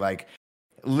end, her be like,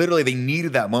 literally, they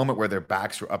needed that moment where their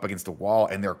backs were up against the wall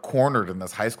and they're cornered in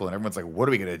this high school, and everyone's like, "What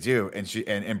are we gonna do?" And she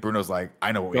and Bruno's like,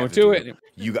 "I know what we have to do. It.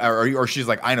 You or she's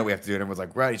like, "I know what we have to do," and everyone's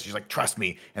like, "Right." She's like, "Trust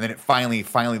me." And then it finally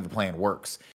the plan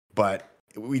works, but.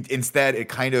 Instead, it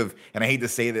kind of, and I hate to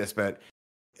say this, but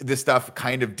this stuff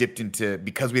kind of dipped into,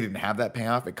 because we didn't have that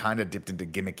payoff, it kind of dipped into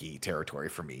gimmicky territory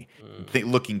for me.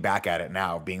 Looking back at it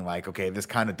now, being like, okay, this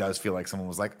kind of does feel like someone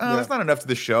was like, oh, that's not enough to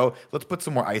the show. Let's put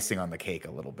some more icing on the cake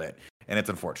a little bit. And it's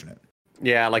unfortunate.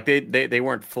 Yeah, like they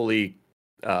weren't fully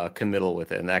committal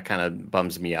with it. And that kind of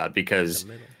bums me out because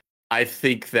I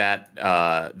think that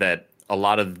that a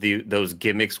lot of those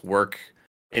gimmicks work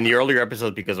in the earlier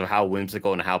episodes because of how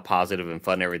whimsical and how positive and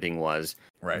fun everything was.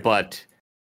 Right. But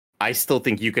I still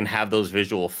think you can have those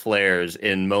visual flares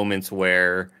in moments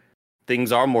where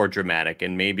things are more dramatic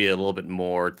and maybe a little bit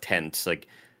more tense. Like,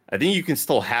 I think you can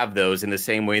still have those in the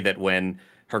same way that when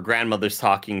her grandmother's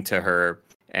talking to her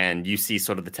and you see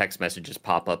sort of the text messages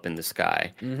pop up in the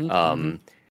sky.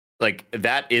 Like,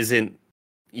 that isn't,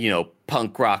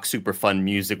 punk rock, super fun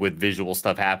music with visual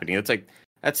stuff happening. It's like,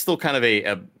 that's still kind of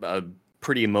a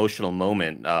pretty emotional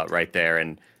moment right there.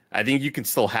 And I think you can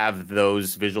still have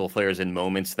those visual flares in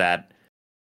moments that,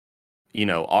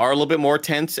 are a little bit more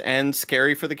tense and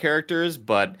scary for the characters,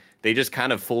 but they just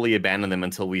kind of fully abandon them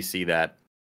until we see that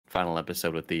final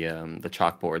episode with the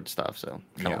chalkboard stuff. So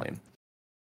kind of lame.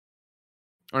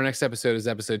 Our next episode is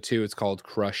episode 2. It's called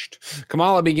Crushed.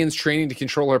 Kamala begins training to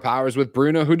control her powers with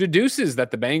Bruno, who deduces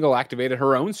that the Bengal activated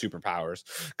her own superpowers.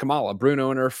 Kamala,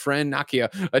 Bruno, and her friend Nakia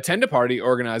attend a party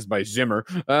organized by Zimmer,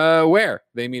 where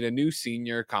they meet a new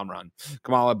senior, Kamran.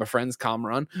 Kamala befriends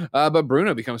Kamran, but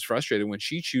Bruno becomes frustrated when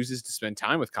she chooses to spend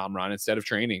time with Kamran instead of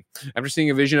training. After seeing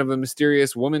a vision of a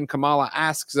mysterious woman, Kamala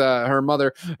asks her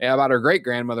mother about her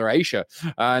great-grandmother, Aisha,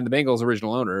 and the Bengal's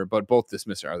original owner, but both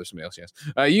dismiss her. There's somebody else, yes.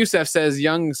 Yusef says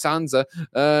young Santa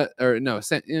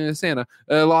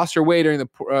lost her way during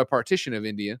the partition of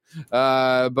India,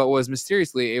 but was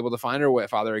mysteriously able to find her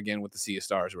father again with the Sea of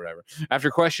Stars or whatever.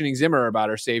 After questioning Zimmer about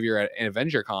her savior at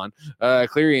Avenger Con,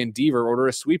 Cleary and Deaver order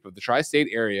a sweep of the tri-state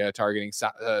area targeting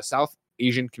South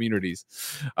Asian communities.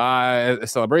 A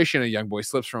celebration, a young boy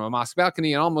slips from a mosque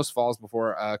balcony and almost falls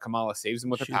before Kamala saves him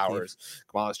with her powers.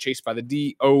 Kamala is chased by the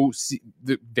DOC,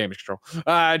 the damage control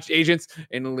agents,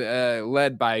 and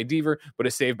led by Deaver, but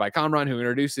is saved by Kamran, who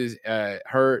introduces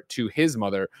her to his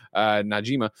mother,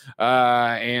 Najima,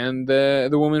 and the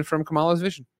woman from Kamala's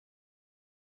vision.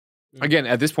 Again,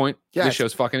 at this point, this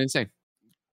show's fucking insane.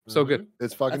 So good.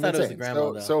 It's fucking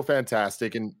insane. So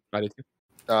fantastic. And I did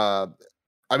too.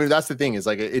 I mean, that's the thing is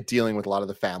like it dealing with a lot of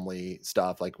the family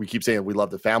stuff. Like we keep saying we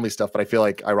love the family stuff, but I feel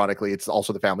like ironically, it's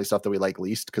also the family stuff that we like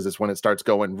least because it's when it starts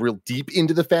going real deep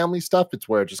into the family stuff. It's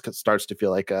where it just starts to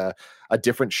feel like a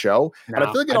different show. No, and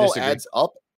I feel like it all adds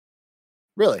up.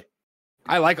 Really?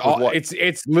 I like all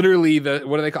it's literally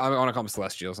what do they call? I want to call them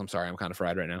celestials. I'm sorry, I'm kind of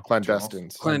fried right now.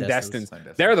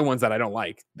 Clandestines. They're the ones that I don't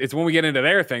like. It's when we get into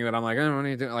their thing that I'm like, I don't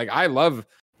need to like. I love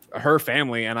her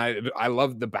family and I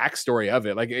love the backstory of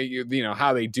it. Like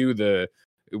how they do the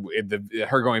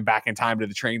her going back in time to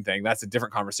the train thing. That's a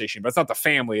different conversation, but it's not the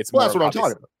family. It's more that's what I'm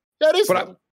talking about. Yeah, it is.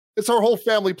 It's her whole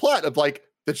family plot of like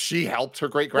that she helped her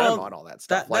great grandma and all that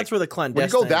stuff. That's where the clandestine when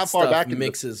you go that far back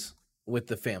mixes with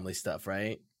the family stuff,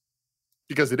 right?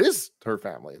 Because it is her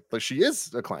family, but she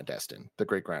is a clandestine, the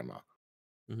great grandma.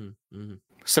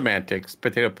 Semantics,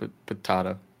 potato,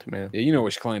 tomato. Yeah, you know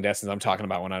which clandestines I'm talking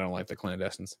about when I don't like the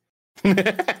clandestines.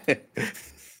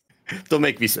 Don't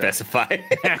make me specify on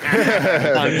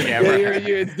camera.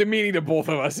 It's demeaning to both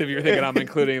of us if you're thinking I'm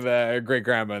including the great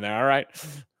grandma in there. All right.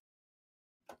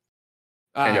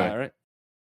 All right.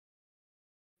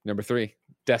 Number 3,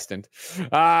 Destined.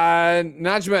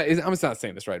 Najma is. I'm not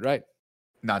saying this right?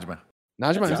 Najma,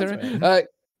 is that right?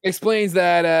 Explains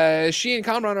that she and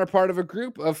Kamran are part of a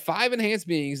group of 5 enhanced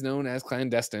beings known as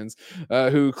clandestines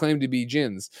who claim to be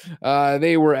jinns.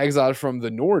 They were exiled from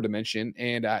the Noor dimension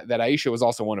and that Aisha was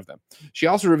also one of them. She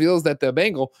also reveals that the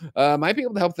Bengal might be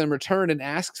able to help them return and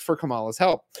asks for Kamala's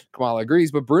help. Kamala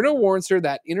agrees, but Bruno warns her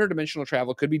that interdimensional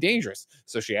travel could be dangerous.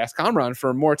 So she asks Kamran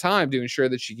for more time to ensure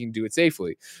that she can do it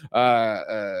safely.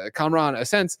 Kamran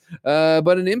assents,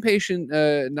 but an impatient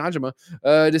Najma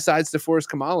decides to force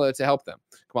Kamala to help them.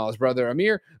 Kamala's brother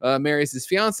Amir marries his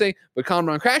fiance, but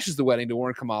Kamran crashes the wedding to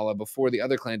warn Kamala before the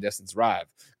other clandestines arrive.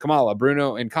 Kamala,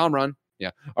 Bruno, and Kamran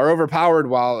are overpowered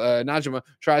while Najima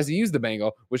tries to use the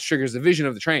bangle, which triggers the vision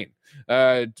of the train.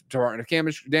 Department of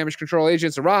damage control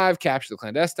agents arrive, capture the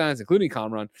clandestines, including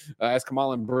Kamran. As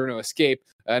Kamala and Bruno escape,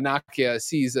 Nakia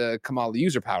sees Kamala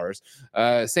use her powers.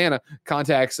 Santa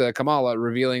contacts Kamala,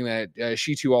 revealing that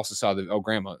she too also saw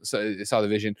the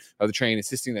vision of the train,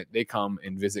 insisting that they come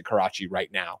and visit Karachi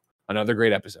right now. Another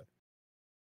great episode.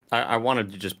 I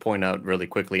wanted to just point out really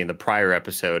quickly in the prior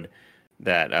episode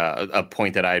that a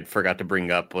point that I forgot to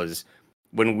bring up was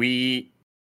when we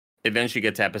eventually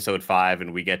get to episode 5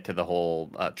 and we get to the whole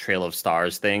Trail of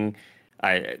Stars thing.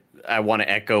 I want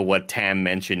to echo what Tam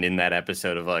mentioned in that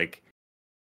episode of like,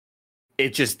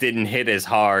 it just didn't hit as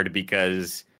hard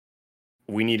because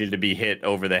we needed to be hit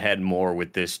over the head more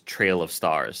with this Trail of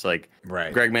Stars. Like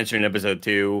Greg mentioned in episode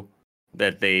 2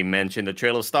 that they mentioned the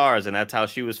Trail of Stars and that's how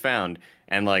she was found.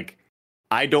 And like,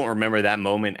 I don't remember that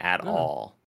moment at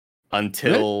all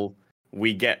until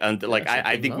we get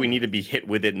I think we need to be hit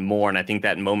with it more. And I think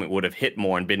that moment would have hit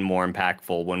more and been more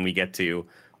impactful when we get to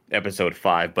episode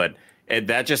 5. But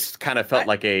that just kind of felt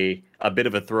like a bit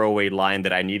of a throwaway line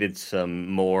that I needed some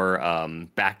more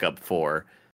backup for.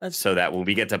 So that when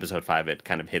we get to episode 5, it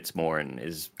kind of hits more and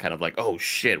is kind of like, oh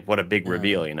shit, what a big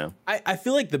reveal, you know? I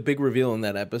feel like the big reveal in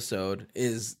that episode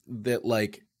is that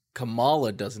like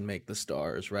Kamala doesn't make the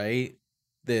stars, right?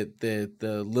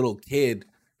 The little kid,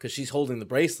 because she's holding the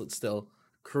bracelet still,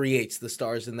 creates the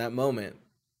stars in that moment.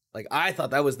 Like I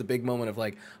thought that was the big moment of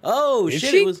like, oh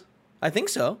shit, it was. I think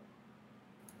so.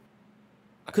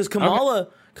 Because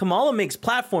Kamala makes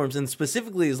platforms and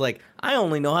specifically is like, I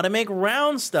only know how to make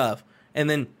round stuff. And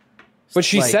then, but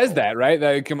she says that, right?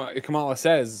 That Kamala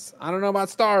says, I don't know about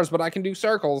stars, but I can do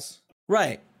circles.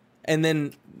 Right. And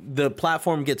then the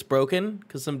platform gets broken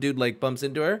because some dude like bumps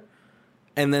into her,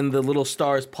 and then the little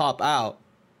stars pop out.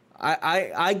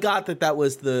 I got that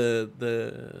was the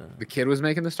kid was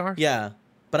making the stars. Yeah,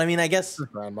 but I mean, I guess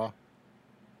grandma.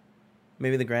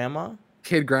 Maybe the grandma.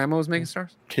 Kid grandma was making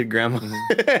stars. Kid grandma.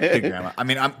 Kid grandma. I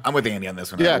mean, I'm with Andy on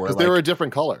this one. Yeah, because they were a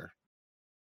different color.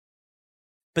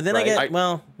 But then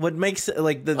what makes it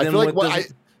like the? I feel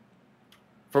like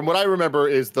from what I remember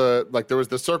is there was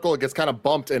the circle. It gets kind of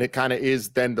bumped, and it kind of is.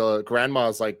 Then the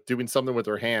grandma's like doing something with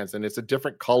her hands, and it's a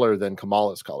different color than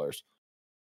Kamala's colors.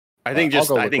 I think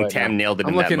Tam nailed it. I'm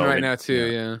in looking that moment. right now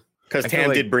too. Yeah, because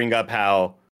Tam did bring up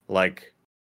how like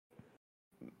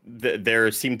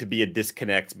there seemed to be a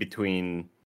disconnect between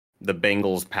the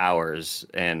Bengals' powers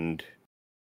and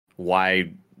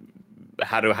why.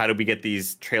 How do we get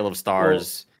these Trail of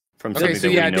Stars from something that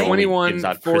we know 21,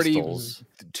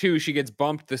 42, she gets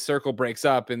bumped, the circle breaks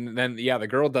up, and then the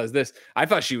girl does this. I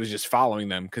thought she was just following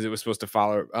them because it was supposed to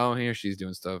follow. Oh, here she's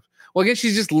doing stuff. Well, I guess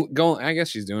she's just going. I guess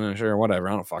she's doing it. Sure, whatever.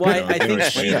 I don't fucking know. I think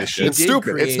it's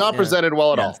stupid. It's not presented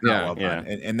well at all.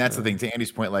 And that's the thing. To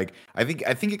Andy's point, like I think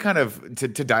it kind of to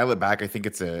dial it back. I think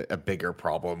it's a bigger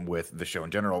problem with the show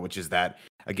in general, which is that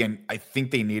again, I think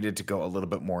they needed to go a little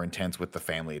bit more intense with the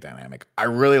family dynamic. I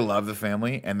really love the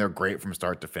family, and they're great from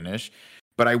start to finish.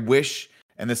 But I wish.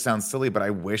 And this sounds silly, but I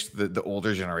wish the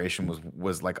older generation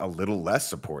was like a little less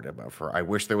supportive of her. I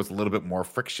wish there was a little bit more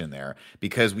friction there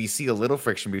because we see a little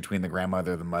friction between the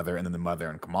grandmother, the mother, and then the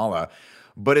mother and Kamala.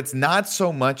 But it's not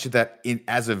so much that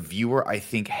as a viewer, I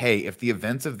think, hey, if the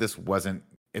events of this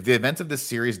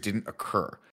series didn't occur,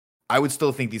 I would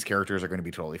still think these characters are going to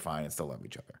be totally fine and still love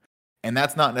each other. And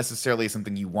that's not necessarily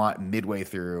something you want midway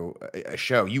through a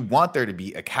show. You want there to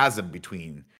be a chasm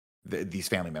between these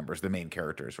family members, the main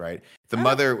characters, right? The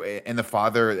mother and the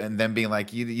father, and them being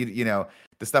like, you know,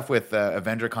 the stuff with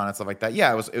AvengerCon and stuff like that.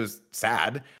 Yeah, it was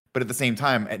sad, but at the same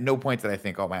time, at no point did I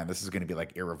think, oh man, this is going to be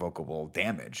like irrevocable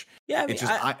damage. Yeah, I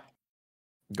mean,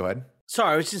 go ahead.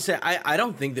 Sorry, I was just saying, I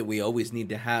don't think that we always need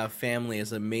to have family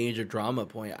as a major drama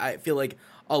point. I feel like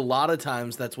a lot of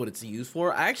times that's what it's used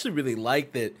for. I actually really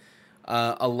like that.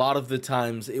 A lot of the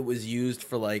times it was used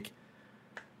for like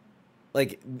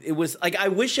it was like I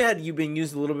wish it had been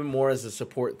used a little bit more as a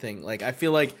support thing. Like I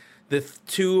feel like the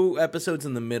 2 episodes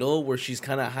in the middle where she's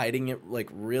kind of hiding it like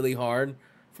really hard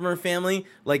from her family,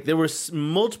 like there were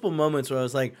multiple moments where I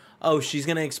was like, oh, she's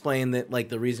gonna explain that like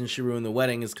the reason she ruined the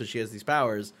wedding is because she has these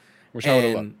powers, which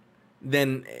and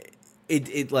then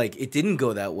it didn't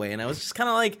go that way, and I was just kind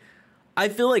of like, I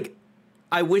feel like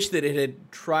I wish that it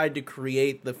had tried to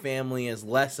create the family as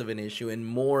less of an issue and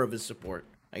more of a support.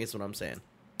 I guess what I'm saying.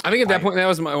 I think at that point, that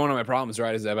was one of my problems,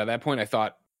 right? Is that by that point, I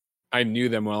thought I knew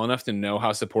them well enough to know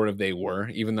how supportive they were,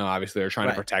 even though obviously they're trying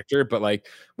to protect her. But like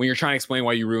when you're trying to explain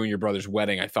why you ruined your brother's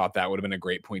wedding, I thought that would have been a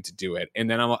great point to do it. And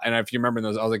then if you remember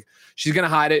those, I was like, she's going to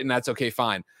hide it and that's okay,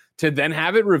 fine. To then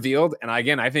have it revealed. And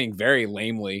again, I think very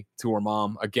lamely to her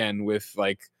mom again with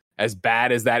like as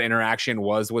bad as that interaction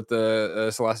was with the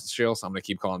Celestials, I'm gonna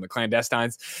keep calling them the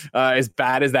clandestines, as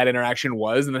bad as that interaction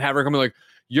was, and then have her come like,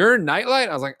 "You're Nightlight."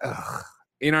 I was like, ugh,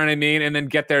 you know what I mean? And then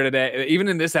get there today. Even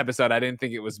in this episode, I didn't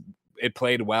think it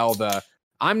played well.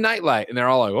 I'm Nightlight, and they're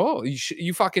all like, "Oh,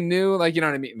 you fucking knew," like, you know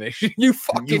what I mean? You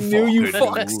fucking knew, you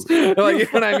fucks. Like, you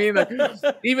know what I mean? Like,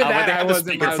 even that, I was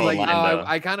like, oh,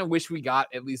 I kind of wish we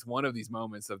got at least one of these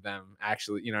moments of them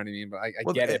actually, you know what I mean? But I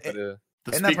get it.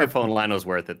 But the speakerphone line was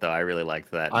worth it, though. I really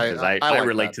liked that because I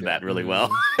relate to that really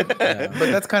well. Yeah.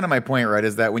 But that's kind of my point, right?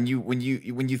 Is that when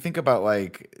you think about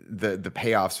like the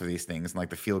payoffs for these things and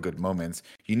like the feel good moments,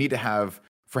 you need to have,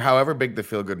 for however big the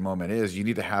feel good moment is, you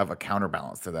need to have a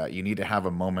counterbalance to that. You need to have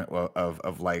a moment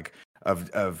of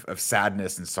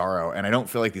sadness and sorrow. And I don't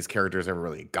feel like these characters ever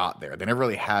really got there. They never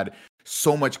really had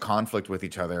so much conflict with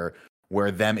each other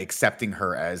where them accepting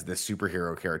her as the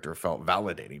superhero character felt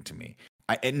validating to me.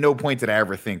 At no point did I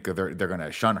ever think they're going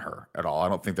to shun her at all. I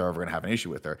don't think they're ever going to have an issue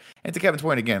with her. And to Kevin's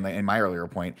point, again, in my earlier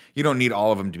point, you don't need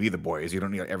all of them to be the boys. You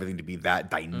don't need everything to be that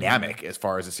dynamic as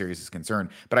far as the series is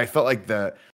concerned. But I felt like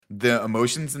the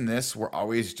emotions in this were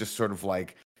always just sort of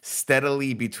like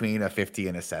steadily between a 50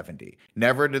 and a 70.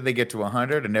 Never did they get to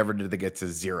 100 and never did they get to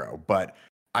 0. But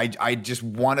I just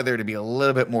wanted there to be a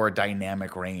little bit more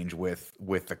dynamic range with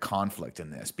the conflict in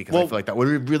this, because I feel like that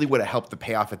really would have helped the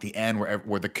payoff at the end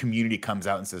where the community comes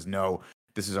out and says, no,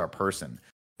 this is our person.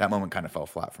 That moment kind of fell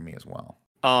flat for me as well.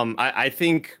 I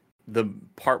think the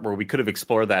part where we could have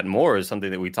explored that more is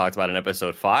something that we talked about in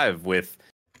episode 5 with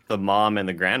the mom and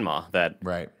the grandma.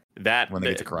 When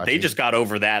they just got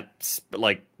over that,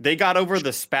 like they got over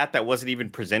the spat that wasn't even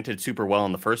presented super well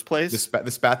in the first place. The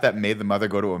spat that made the mother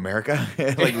go to America,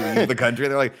 like leave the country.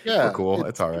 They're like, yeah, we're cool,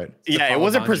 it's all right. Yeah, it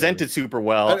wasn't presented super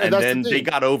well, and then they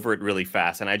got over it really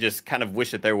fast. And I just kind of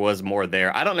wish that there was more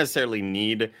there. I don't necessarily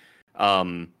need.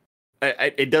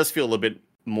 It does feel a little bit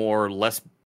more or less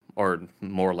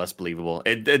believable.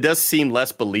 It does seem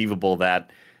less believable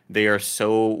that they are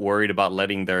so worried about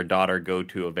letting their daughter go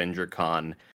to Avenger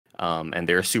Con. And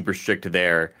they're super strict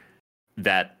there,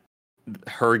 that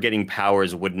her getting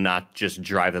powers would not just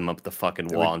drive them up the fucking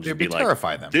wall and just be like,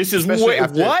 terrify them. This is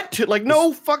what? Like,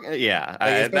 no fucking yeah.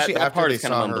 That part is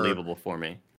kind of unbelievable for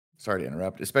me. Sorry to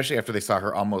interrupt. Especially after they saw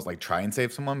her almost like try and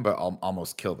save someone, but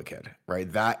almost kill the kid.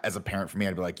 Right? That, as a parent, for me,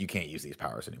 I'd be like, you can't use these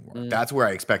powers anymore. That's where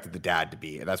I expected the dad to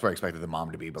be. That's where I expected the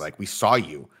mom to be. But like, we saw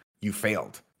you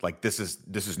failed. Like, this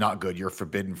is not good. You're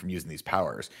forbidden from using these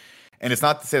powers. And it's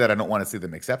not to say that I don't want to see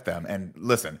them accept them. And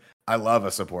listen, I love a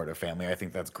supportive family. I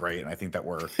think that's great, and I think that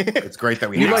it's great that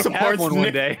we have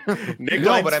one day. Nick,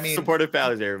 no, but I mean, supportive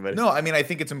families, everybody. No, I mean, I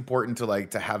think it's important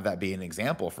to have that be an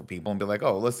example for people and be like,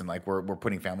 oh, listen, like we're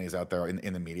putting families out there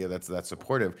in the media that's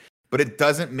supportive. But it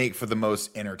doesn't make for the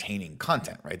most entertaining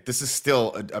content, right? This is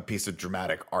still a piece of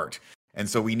dramatic art, and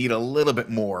so we need a little bit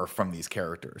more from these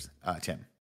characters. Tim,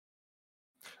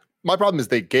 my problem is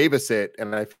they gave us it,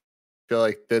 and I feel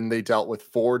like then they dealt with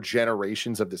 4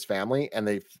 generations of this family, and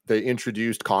they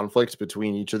introduced conflict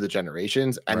between each of the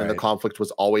generations, and then the conflict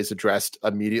was always addressed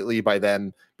immediately by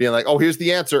them being like, oh, here's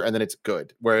the answer, and then it's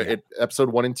good. Where episode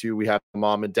 1 and 2 we have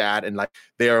mom and dad, and like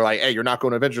they are like, hey, you're not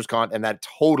going to Avengers Con, and that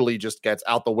totally just gets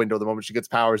out the window the moment she gets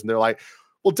powers, and they're like,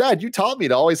 well, Dad, you taught me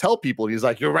to always help people. And he's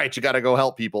like, you're right, you got to go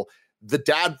help people. The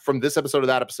dad from this episode to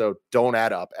that episode don't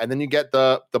add up, and then you get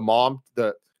the mom,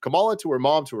 the Kamala to her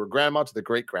mom, to her grandma, to the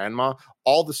great grandma,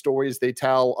 all the stories they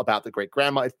tell about the great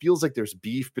grandma. It feels like there's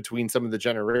beef between some of the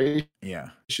generations. Yeah.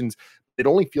 It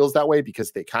only feels that way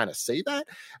because they kind of say that.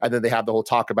 And then they have the whole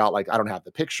talk about like, I don't have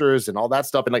the pictures and all that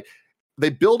stuff. And like, they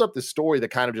build up this story that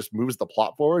kind of just moves the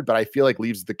plot forward, but I feel like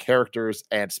leaves the characters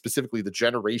and specifically the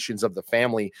generations of the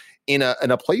family in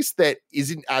a place that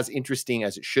isn't as interesting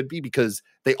as it should be, because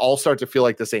they all start to feel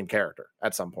like the same character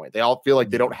at some point. They all feel like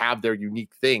they don't have their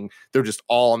unique thing. They're just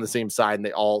all on the same side and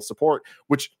they all support,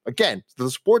 which again, the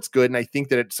support's good. And I think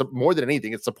that it's more than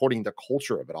anything, it's supporting the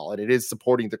culture of it all. And it is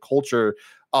supporting the culture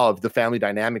of the family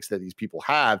dynamics that these people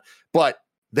have. But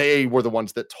they were the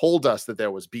ones that told us that there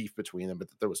was beef between them, but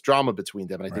that there was drama between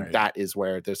them. And I think that is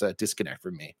where there's a disconnect for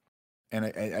me. And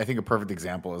I think a perfect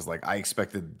example is like, I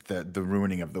expected the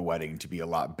ruining of the wedding to be a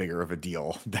lot bigger of a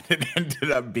deal than it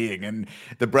ended up being. And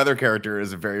the brother character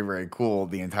is very, very cool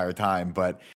the entire time,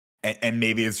 but, and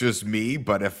maybe it's just me,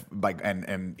 but if like,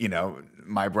 and you know,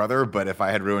 my brother, but if I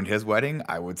had ruined his wedding,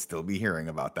 I would still be hearing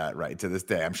about that right to this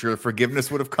day. I'm sure forgiveness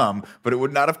would have come, but it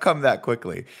would not have come that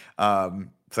quickly.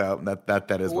 So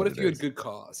that is what if you had good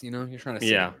cause? You know, you're trying to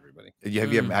save everybody.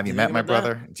 Have you met my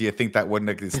brother? That? Do you think that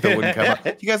still wouldn't come up?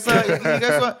 You guys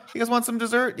want some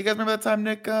dessert? You guys remember that time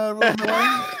Nick ruined the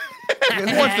wedding?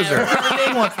 Who wants dessert?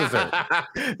 Who wants dessert?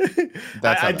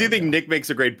 I do think Nick makes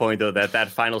a great point, though, that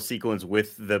final sequence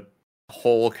with the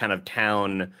whole kind of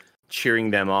town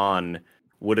cheering them on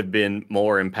would have been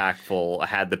more impactful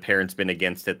had the parents been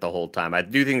against it the whole time. I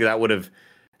do think that would have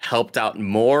helped out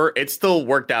more. It still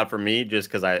worked out for me just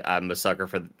because I'm a sucker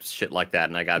for shit like that,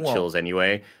 and I got chills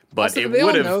anyway. But also, it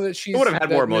would have had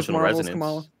more emotional resonance.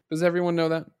 Kamala? Does everyone know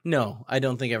that? No, I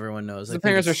don't think everyone knows. The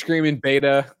parents are screaming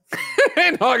beta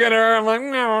and hugging her. I'm like,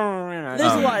 no.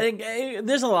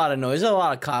 There's a lot of noise. There's a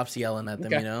lot of cops yelling at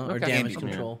them, or damage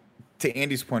control. To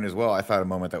Andy's point as well, I thought a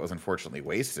moment that was unfortunately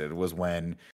wasted was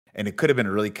when, and it could have been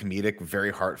a really comedic,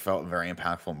 very heartfelt, very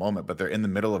impactful moment, but they're in the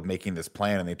middle of making this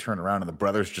plan and they turn around and the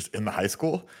brother's just in the high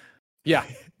school. Yeah.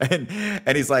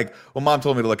 And he's like, well, mom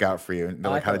told me to look out for you. And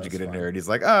they're like, how did you get in here? And he's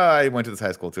like, I went to this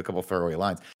high school, to a couple of throwaway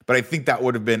lines. But I think that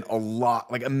would have been a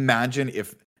lot. Like, imagine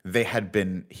if he had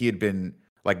been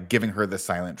like giving her the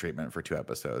silent treatment for 2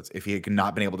 episodes. If he had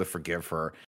not been able to forgive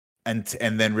her and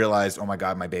then realized, oh my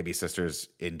God, my baby sister's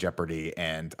in jeopardy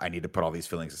and I need to put all these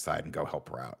feelings aside and go help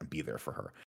her out and be there for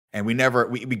her. And we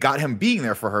got him being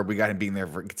there for her. We got him being there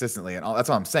for consistently. And that's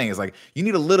all I'm saying is, like, you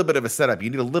need a little bit of a setup. You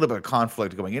need a little bit of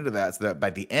conflict going into that so that by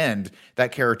the end,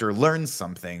 that character learns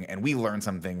something and we learn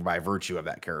something by virtue of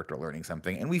that character learning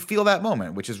something. And we feel that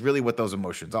moment, which is really what those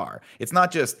emotions are. It's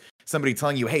not just somebody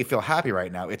telling you, hey, feel happy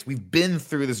right now. We've been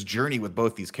through this journey with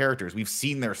both these characters. We've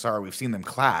seen their sorrow. We've seen them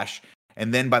clash.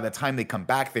 And then by the time they come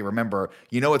back, they remember,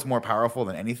 what's more powerful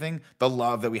than anything? The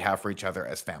love that we have for each other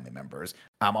as family members.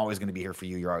 I'm always going to be here for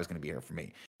you. You're always going to be here for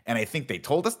me. And I think they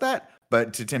told us that.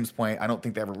 But to Tim's point, I don't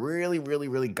think they ever really, really,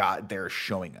 really got there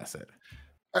showing us it.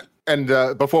 And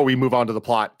before we move on to the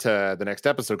plot to the next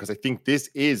episode, because I think this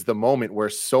is the moment where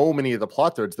so many of the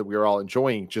plot threads that we are all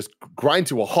enjoying just grind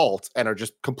to a halt and are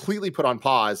just completely put on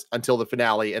pause until the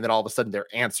finale. And then all of a sudden they're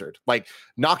answered. Like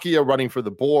Nakia running for the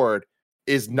board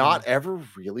is not ever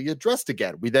really addressed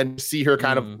again. We then see her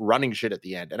kind of running shit at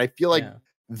the end. And I feel like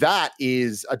that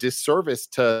is a disservice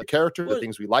to the character, the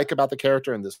things we like about the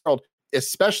character in this world,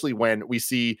 especially when we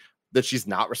see that she's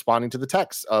not responding to the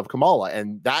texts of Kamala.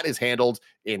 And that is handled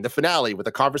in the finale with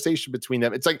a conversation between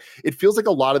them. It's like, it feels like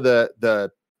a lot of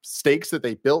the stakes that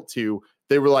they built to,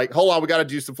 they were like, hold on, we got to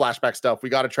do some flashback stuff. We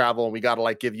got to travel and we got to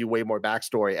like give you way more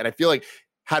backstory. And I feel like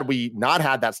had we not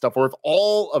had that stuff, or if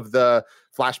all of the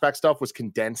flashback stuff was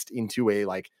condensed into a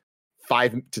like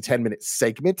 5 to 10 minute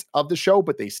segment of the show,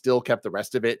 but they still kept the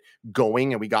rest of it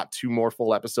going, and we got 2 more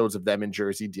full episodes of them in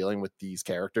Jersey dealing with these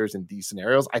characters and these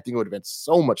scenarios, I think it would have been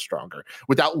so much stronger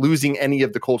without losing any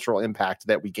of the cultural impact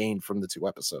that we gained from the 2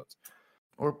 episodes.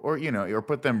 Or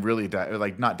put them really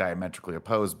not diametrically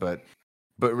opposed, but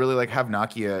really like have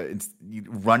Nakia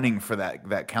running for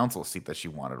that council seat that she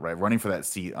wanted, right? Running for that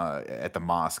seat at the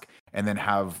mosque, and then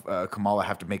have Kamala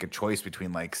have to make a choice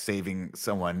between like saving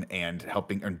someone and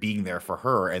helping and being there for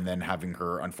her, and then having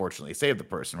her unfortunately save the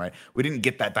person, right? We didn't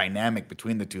get that dynamic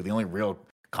between the two. The only real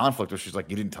conflict was she's like,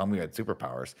 you didn't tell me you had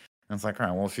superpowers. And it's like, all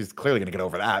right, well, she's clearly going to get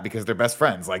over that because they're best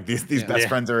friends. Like these best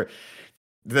friends are.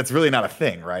 That's really not a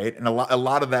thing, right? And a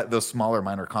lot of those smaller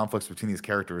minor conflicts between these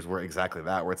characters were exactly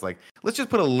that, where it's like, let's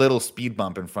just put a little speed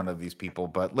bump in front of these people,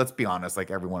 but let's be honest, like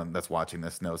everyone that's watching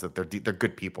this knows that they're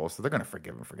good people, so they're going to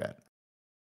forgive and forget.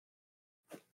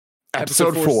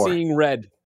 Episode 4. Seeing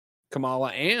Red.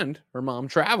 Kamala and her mom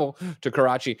travel to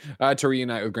Karachi to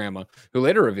reunite with Grandma, who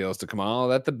later reveals to Kamala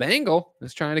that the bangle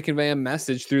is trying to convey a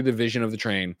message through the vision of the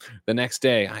train. The next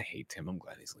day, I hate Tim, I'm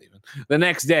glad he's leaving. The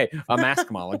next day, a masked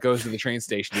Kamala goes to the train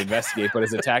station to investigate, but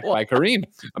is attacked by Kareem,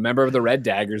 a member of the Red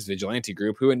Daggers vigilante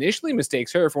group, who initially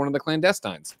mistakes her for one of the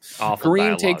clandestines.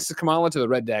 Kareem takes Kamala to the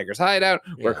Red Daggers hideout,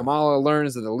 where Kamala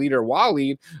learns that the leader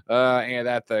Waleed and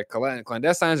that the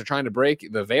clandestines are trying to break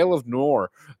the Veil of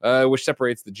Noor, which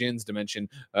separates the jinns dimension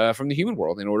from the human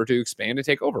world in order to expand and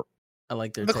take over. I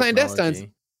like their clandestines.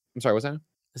 I'm sorry, what's that?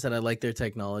 I said I like their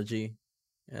technology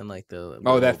and like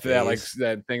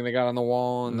that thing they got on the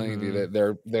wall, and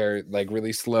they're like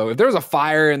really slow. If there was a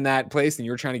fire in that place and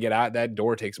you were trying to get out, that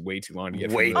door takes way too long to get.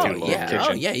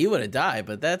 You would have died,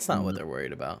 but that's not what they're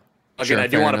worried about. Again, I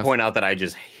do want to point out that I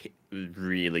just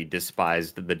really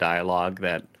despised the dialogue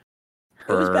that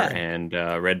her and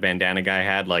Red Bandana guy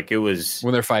had. Like it was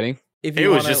when they're fighting. It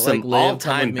was just some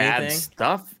all-time bad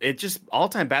stuff. It just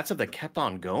all-time bad stuff that kept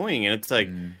on going, and it's like,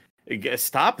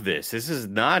 stop this. This is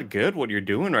not good. What you're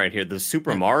doing right here. The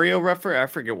Super Mario reference. I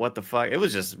forget what the fuck. It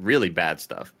was just really bad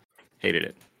stuff. Hated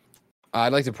it.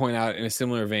 I'd like to point out in a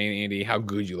similar vein, Andy, how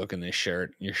good you look in this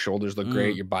shirt. Your shoulders look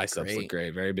great. Your biceps look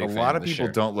great. Very big. A lot of people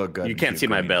don't look good. You can't see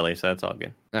my belly, so that's all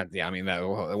good. Yeah, I mean,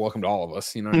 welcome to all of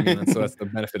us. You know what I mean? That's the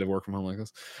benefit of work from home like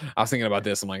this. I was thinking about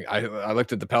this. I'm like, I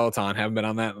looked at the Peloton, haven't been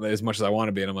on that as much as I want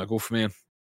to be, and I'm like, oof, man.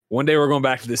 One day we're going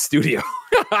back to this studio.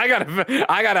 I gotta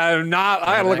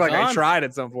look like I tried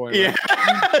at some point. Yeah,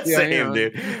 same,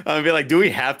 dude. I'm gonna be like, do we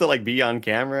have to like be on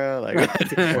camera? Like,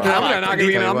 I'm not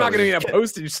gonna be in a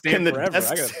postage stamp forever.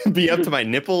 I gotta be up to my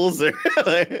nipples. Or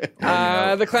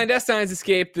the clandestines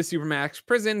escape the Supermax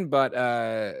prison, but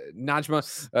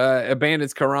Najma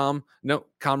abandons Kamran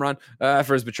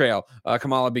for his betrayal.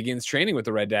 Kamala begins training with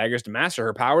the Red Daggers to master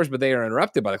her powers, but they are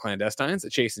interrupted by the clandestines. A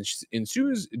chase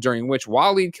ensues, during which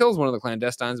Waleed kills one of the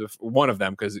clandestines, one of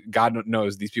them, because God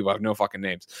knows these people have no fucking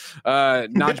names.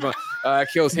 Najma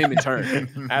kills him in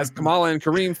turn. As Kamala and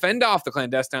Kareem fend off the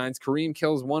clandestines, Kareem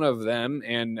kills one of them,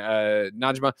 and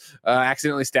Najma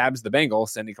accidentally stabs the Bengal,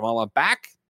 sending Kamala back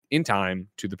in time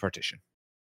to the partition.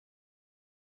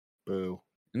 Boo.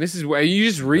 And this is where you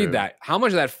just read that. How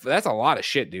much of that's a lot of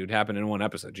shit, dude, happened in one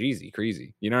episode. Jeezy,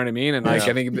 crazy. You know what I mean? And like,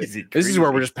 I think this is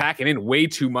where we're just packing in way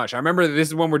too much. I remember this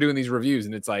is when we're doing these reviews,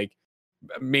 and it's like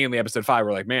mainly episode 5.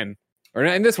 We're like, man, or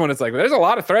in this one, it's like there's a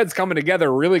lot of threads coming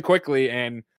together really quickly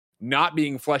and not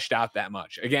being fleshed out that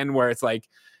much. Again, where it's like,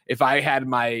 if I had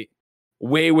my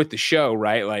way with the show,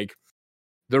 right? Like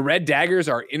the Red Daggers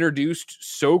are introduced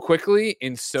so quickly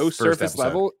and so surface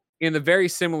level. In the very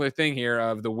similar thing here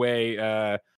of the way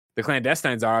the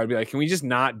clandestines are, I'd be like, can we just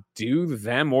not do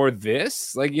them or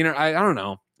this? Like, you know, I don't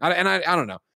know. I don't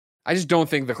know. I just don't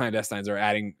think the clandestines are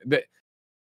adding that.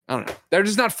 I don't know. They're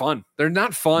just not fun. They're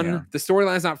not fun. Yeah. The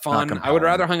storyline's not fun. Not I would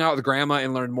rather hang out with grandma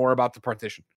and learn more about the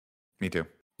partition. Me too.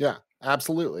 Yeah,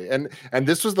 absolutely. And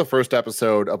this was the first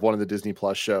episode of one of the Disney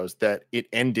Plus shows that it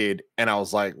ended, and I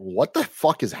was like, what the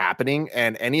fuck is happening?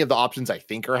 And any of the options I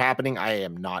think are happening, I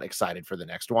am not excited for the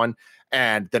next one.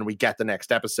 And then we get the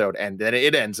next episode, and then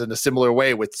it ends in a similar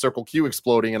way with Circle Q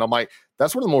exploding. And I'm like,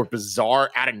 that's one of the more bizarre,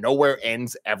 out of nowhere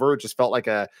ends ever. It just felt like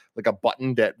a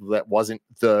button that wasn't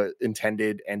the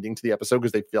intended ending to the episode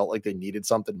because they felt like they needed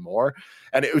something more.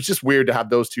 And it was just weird to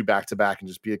have those two back to back and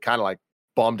just be kind of like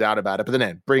bummed out about it. But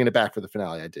then bringing it back for the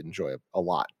finale, I did enjoy it a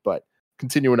lot. But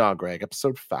continuing on, Greg,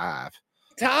 episode 5.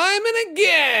 Time and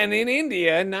again in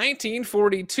India,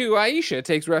 1942, Aisha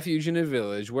takes refuge in a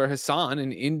village where Hassan,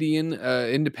 an Indian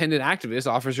independent activist,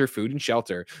 offers her food and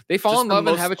shelter. They fall in love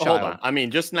and have a child. Hold on. I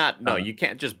mean, you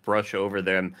can't just brush over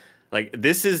them. Like,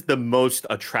 this is the most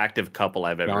attractive couple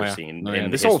I've ever seen.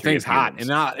 This whole thing's hot and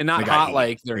not hot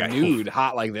like they're nude,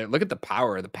 hot like they're. Look at the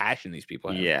power, the passion these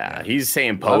people have. Yeah, he's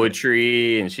saying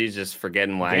poetry, and she's just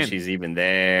forgetting why she's even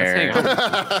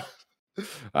there.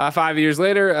 5 years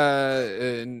later,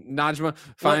 Najma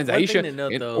finds Aisha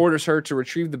and orders her to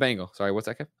retrieve the bangle. Sorry, what's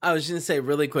that, Kev? I was going to say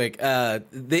really quick,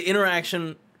 the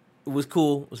interaction was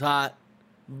cool, was hot,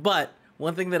 but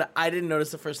one thing that I didn't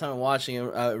notice the first time watching it,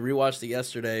 I rewatched it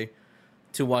yesterday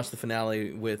to watch the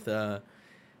finale with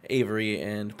Avery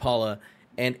and Paula,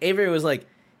 and Avery was like,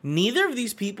 neither of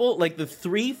these people, like the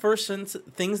 3 first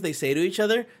things they say to each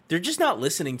other, they're just not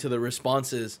listening to the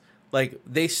responses. Like,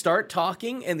 they start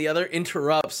talking, and the other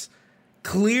interrupts,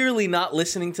 clearly not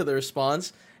listening to the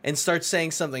response, and starts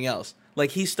saying something else.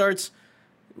 Like, he starts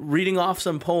reading off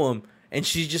some poem, and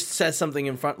she just says something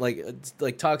in front,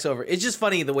 like talks over. It's just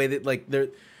funny the way that, like, their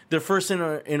first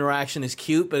interaction is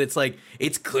cute, but it's like,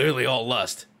 it's clearly all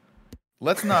lust.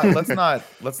 Let's not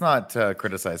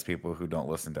criticize people who don't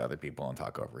listen to other people and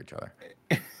talk over each other.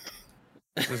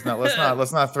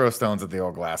 Let's not throw stones at the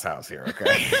old glass house here,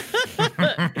 okay?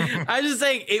 I'm just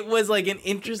saying it was like an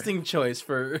interesting choice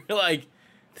for like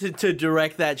to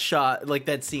direct that shot, like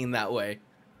that scene that way.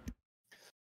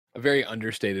 A very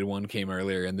understated one came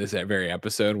earlier in this very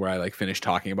episode where I like finished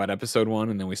talking about episode 1,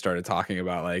 and then we started talking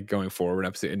about like going forward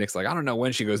episode. And Nick's like, I don't know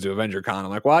when she goes to Avenger Con. I'm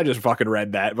like, well, I just fucking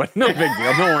read that, but no big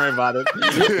deal. Don't worry about it.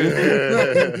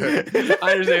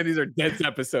 I understand these are dense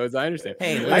episodes. I understand.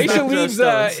 Hey, Aisha leaves.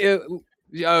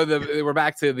 We're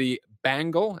back to the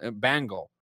Bangle.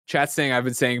 Chat's saying I've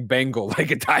been saying Bengal like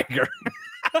a tiger.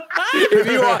 If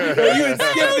you would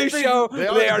skip this show,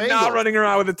 they are not running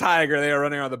around with a tiger. They are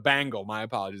running around with a bangle. My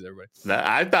apologies, everybody.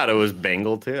 I thought it was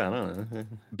Bengal too. I don't know.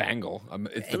 Bangle.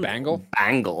 It's the bangle.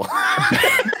 Bangle.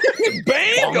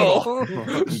 Bangle.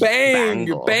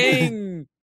 Bang.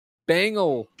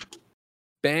 Bangle.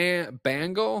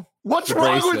 Bangle. What's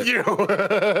wrong with you?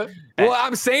 Well,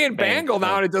 I'm saying bangle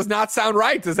now, and it does not sound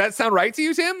right. Does that sound right to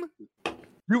you, Tim?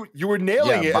 You were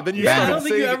nailing it, and then you I don't started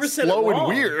think you saying ever it said it slow and wrong.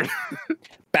 weird.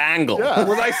 Bangle. Yeah.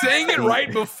 Was I saying it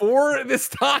right before this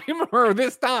time or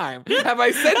this time? Have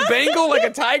I said Bengal like a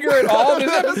tiger at all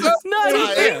this episode? No, I don't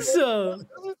Yeah. think so.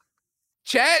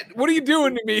 Chat, what are you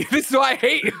doing to me? This is why I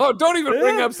hate. Oh, don't even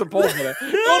bring up Sepulveda.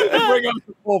 Don't even bring up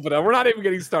Sepulveda. We're not even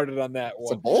getting started on that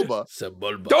one. Sebulba.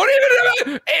 Don't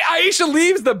even. Aisha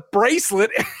leaves the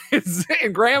bracelet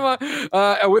and grandma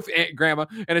with grandma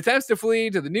and attempts to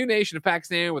flee to the new nation of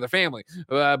Pakistan with her family.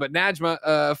 But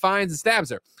Najma finds and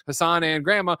stabs her. Hassan and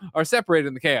grandma are separated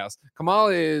in the chaos. Kamal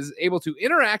is able to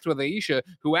interact with Aisha,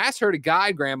 who asks her to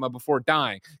guide grandma before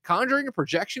dying. Conjuring a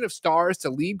projection of stars to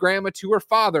lead grandma to her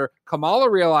father, Kamala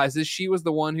realizes she was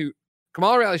the one who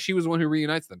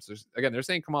reunites them. So again, they're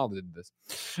saying Kamala did this.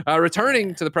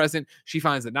 Returning to the present, she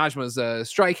finds that Najma's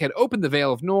strike had opened the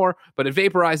veil of Noor, but it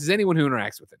vaporizes anyone who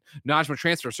interacts with it. Najma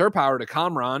transfers her power to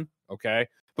Kamran,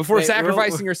 before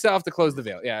sacrificing herself to close the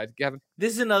veil. Yeah, Gavin.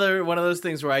 This is another one of those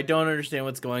things where I don't understand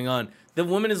what's going on. The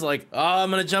woman is like, "Oh,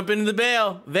 I'm gonna jump into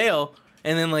the veil,"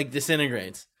 and then like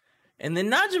disintegrates. And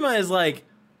then Najma is like,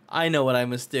 "I know what I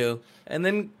must do." And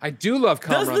then I do love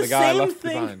Kamran, the guy I left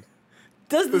behind.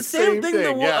 Does the same thing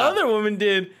the other woman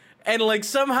did, and like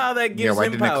somehow that gives why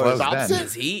him didn't it powers. close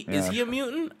then? Is he a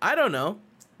mutant? I don't know.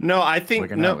 No, I think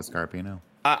Working out with Scarpino.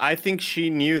 I think she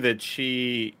knew that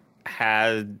she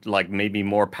had like maybe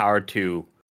more power to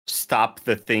stop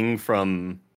the thing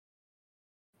from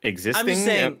existing. I'm just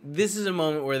saying this is a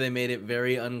moment where they made it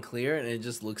very unclear, and it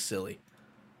just looks silly.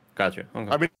 Gotcha.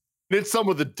 Okay. I mean, it's some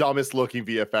of the dumbest looking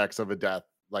VFX of a death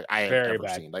like I have Very ever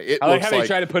bad. seen. Like it I like looks how they like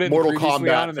try to put it in Mortal previously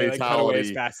Kombat on and they like cut away as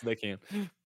fatality. fast as they can.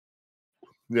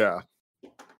 Yeah.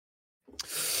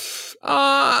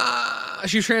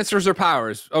 She transfers her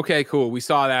powers. Okay, cool. We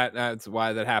saw that. That's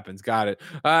why that happens. Got it.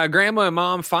 Grandma and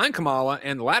mom find Kamala,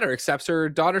 and the latter accepts her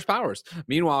daughter's powers.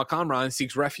 Meanwhile, Kamran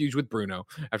seeks refuge with Bruno.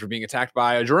 After being attacked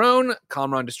by a drone,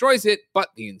 Kamran destroys it, but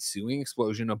the ensuing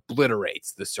explosion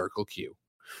obliterates the Circle Q.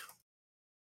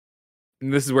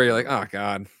 And this is where you're like, oh,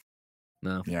 God.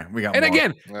 No. Yeah, we got And more.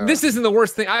 again, this isn't the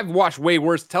worst thing. I've watched way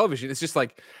worse television. It's just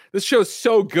like, this show's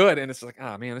so good, and it's like,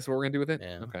 oh, man, this is what we're going to do with it?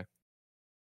 Yeah. Okay.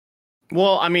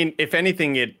 Well, I mean, if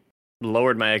anything, it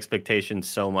lowered my expectations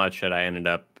so much that I ended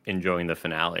up enjoying the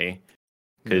finale.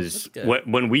 Because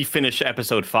when we finished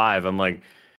episode 5, I'm like,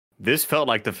 this felt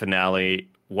like the finale.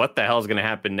 What the hell is going to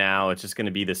happen now? It's just going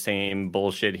to be the same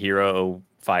bullshit hero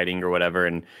fighting or whatever.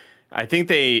 And I think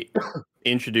they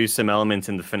introduced some elements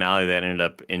in the finale that I ended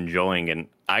up enjoying. And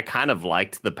I kind of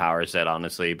liked the power set,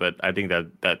 honestly. But I think I'm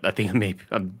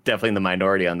definitely in the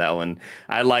minority on that one.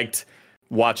 I liked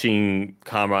watching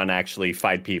Kamran actually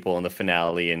fight people in the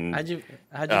finale and how'd you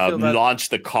feel about launch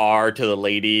the car to the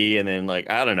lady, and then like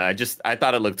I don't know, I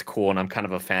thought it looked cool, and I'm kind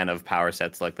of a fan of power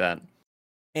sets like that.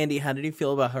 Andy? How did you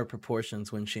feel about her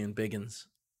proportions when she and Biggins?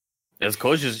 As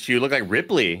cool, she looked like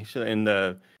Ripley in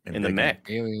the mech.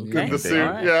 Alien. Okay. In the suit,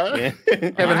 All right. yeah.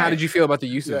 Kevin, how did you feel about the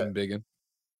use of Yeah. Embiggen?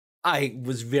 I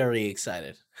was very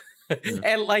excited,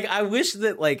 and like I wish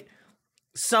that like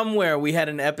somewhere we had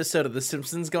an episode of The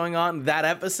Simpsons going on. That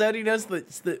episode, so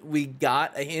that we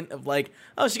got a hint of like,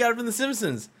 oh, she got it from The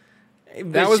Simpsons.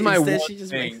 That was my one she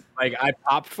just thing. Like, I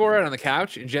popped for it on the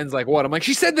couch, and Jen's like, what? I'm like,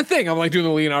 she said the thing. I'm like doing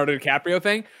the Leonardo DiCaprio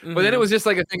thing. But then it was just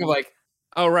like a thing of like,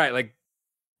 oh, right, like,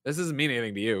 this doesn't mean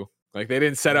anything to you. Like, they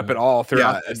didn't set up at all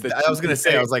throughout this. I was gonna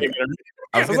say, I was like,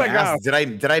 oh.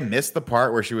 did I miss the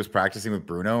part where she was practicing with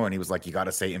Bruno and he was like, you got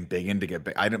to say "embiggen" to get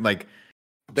big? I didn't like.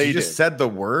 They just said the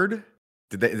word.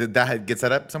 Did that get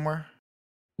set up somewhere?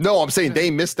 No, I'm saying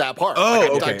they missed that part. Oh, I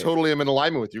okay. totally am in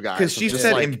alignment with you guys. Because she Just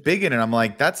said like, "embiggen," and I'm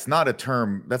like, that's not a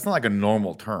term. That's not like a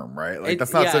normal term, right? Like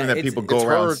that's not something that people it's go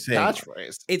around her saying.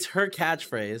 catchphrase. It's her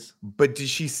catchphrase. But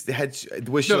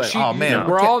was she like, oh man,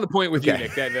 we're all on the point with you, Okay.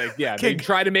 Nick. That, like, yeah, they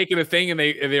try to make it a thing, and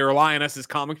they rely on us as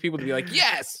comic people to be like,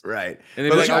 yes, right? And they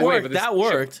But be like, like, That oh, wait, worked. but this That shit-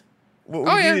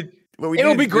 worked.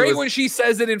 It'll be great when she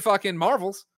says it in fucking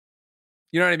Marvels.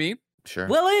 You know what I mean? Sure.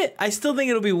 Will it? I still think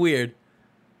ittle be weird.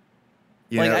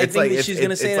 You Like know, I it's think that it's- she's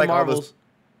gonna it's say it like in all those- Marvels.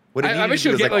 what it I needed wish to do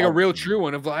you'll is get like a all- real true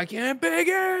one of like, yeah,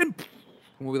 Biggin. And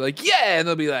we'll be like, yeah, and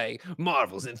they'll be like,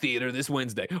 Marvel's in theater this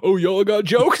Wednesday. Oh, y'all got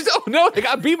jokes? Oh no, they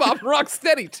got Bebop and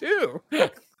Rocksteady too.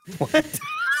 It's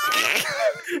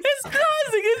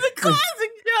classic. It's a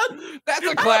classic joke. That's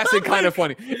a classic kind of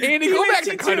funny. Andy, You go back to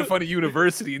mentioned Kind of too. Funny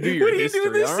University and do your What are you history.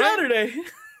 doing this all right? Saturday?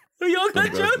 Y'all got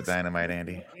Don't go to jokes? Dynamite,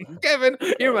 Andy. Kevin,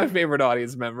 you're my favorite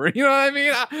audience member. You know what I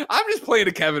mean? I'm just playing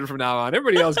a Kevin from now on.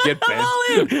 Everybody else get I'm all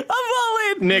bent. in. I'm all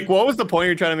in. Nick, what was the point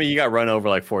you're trying to make? You got run over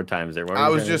like 4 times there. What were I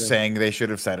you was trying to just say? saying they should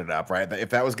have set it up, right?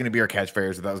 If that was going to be our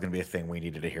catchphrase, if that was going to be a thing, we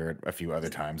needed to hear it a few other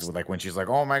times. Like when she's like,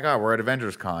 "Oh my god, we're at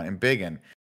Avengers Con and Biggin,"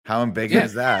 How ambiguous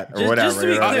is that, or Just to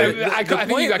be whatever? clear, I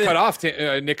think you got cut off,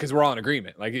 Nick, because we're all in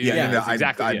agreement. Like,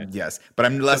 exactly. Yes, but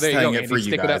I'm less saying it for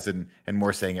you guys and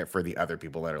more saying it for the other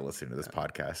people that are listening to this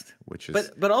podcast, which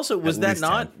is. But also, was that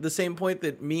not the same point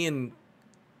that me and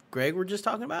Greg were just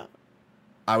talking about?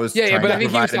 I was trying but to I think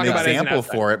he was provide an talking about example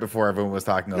for it before everyone was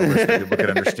talking over, so people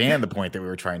could understand the point that we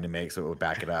were trying to make, so it would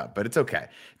back it up. But it's okay.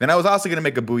 Then I was also going to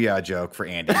make a booyah joke for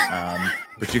Andy,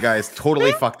 but you guys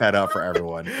totally fucked that up for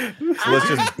everyone. So let's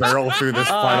just barrel through this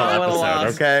final episode,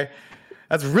 okay?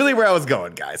 That's really where I was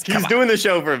going, guys. He's doing the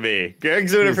show for me.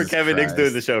 Greg's doing it for Kevin. Nick's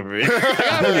doing the show for me.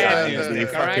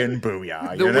 Fucking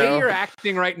booyah. The way you're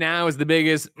acting right now is the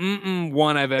biggest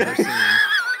one I've ever seen.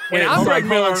 Wait, I'm Greg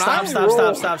Miller. Stop.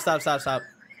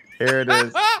 Here it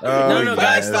is. Oh, no,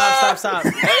 guys, stop.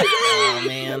 Oh,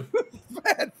 man.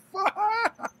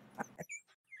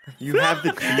 You have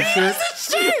the t-shirt?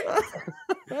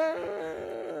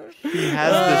 He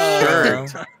has the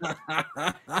shirt.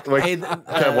 Wait,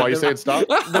 Kev, why are you saying stop?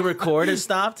 The record has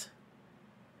stopped.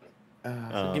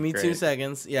 Oh, Give me great. 2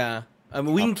 seconds. Yeah. I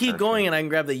mean, we can keep going, and I can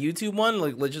grab the YouTube one.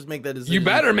 Like, let's just make that decision. You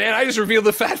better, man. I just revealed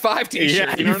the Fat 5 t-shirt.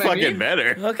 Yeah, you know you what I fucking mean?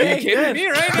 better. Okay, Are you kidding me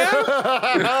right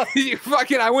now? You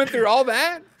fucking, I went through all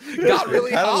that, got really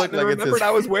Kinda hot, looked and like it remembered says-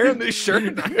 I was wearing this shirt,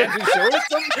 and I had to show it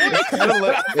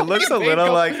something. It looks a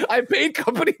little like I paid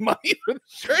company money for the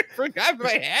shirt, forgot if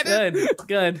I had it.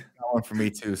 Good. that one for me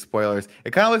too. Spoilers.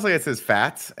 It kind of looks like it says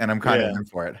fats, and I'm kind of in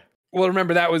for it. Well,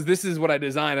 remember, this is what I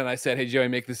designed, and I said, hey, Joey,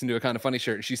 make this into a kind of funny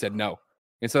shirt. And she said no.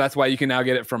 And so that's why you can now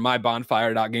get it from my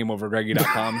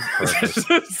bonfire.gameovergreggy.com /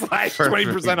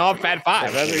 20% off Fat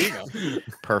 5. There you go.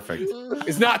 Perfect.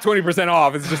 It's not 20%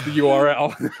 off. It's just the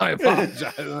URL. I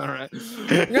apologize. All right.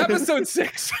 Episode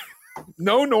 6.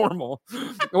 No normal.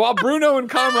 While Bruno and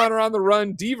Kamran are on the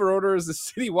run, Diva orders a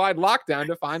citywide lockdown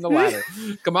to find the ladder.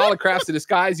 Kamala crafts a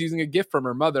disguise using a gift from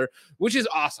her mother, which is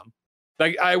awesome.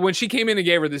 Like when she came in and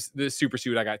gave her this super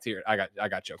suit, I got teared. I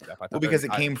got choked up. Well, because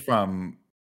it came from.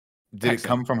 Did it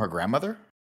come from her grandmother?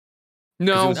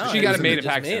 No, No, she it got was it made in in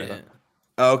Pakistan.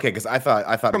 Oh, okay, because I thought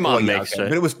Her mom makes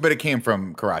okay. it. But it came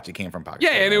from Karachi. It came from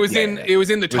Pakistan. Yeah, and it was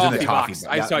in the toffee box. box.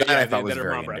 I saw. That Yeah, I thought was that her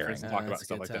very mom referenced and endearing. talked about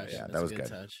stuff like that. Yeah, that was good.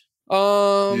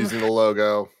 Using the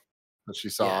logo that she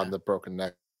saw on the broken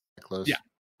necklace. Yeah.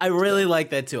 I really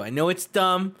like that too. I know it's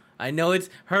dumb. I know it's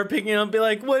her picking it up and be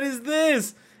like, what is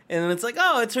this? And then it's like,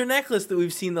 oh, it's her necklace that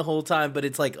we've seen the whole time, but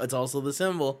it's like, it's also the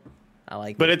symbol. I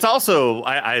like But it. it's also,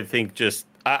 I think, just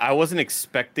I wasn't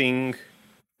expecting,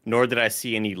 nor did I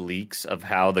see any leaks of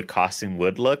how the costume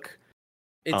would look.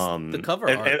 It's the cover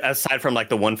art. Aside from like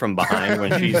the one from behind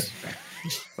when she's.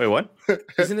 Wait, what?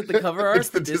 Isn't it the cover art? It's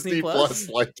the Disney Plus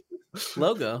like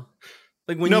logo.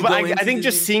 Like when No, you but go I into think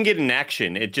just Disney- seeing it in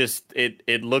action,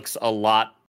 it looks a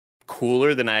lot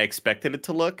cooler than I expected it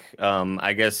to look.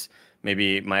 I guess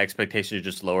maybe my expectations are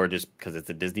just lower just because it's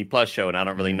a Disney Plus show, and I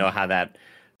don't really know how that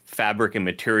fabric and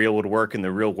material would work in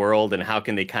the real world, and how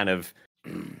can they kind of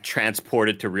transport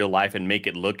it to real life and make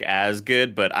it look as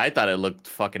good. But I thought it looked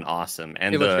fucking awesome,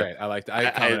 and It looked great. I liked it. I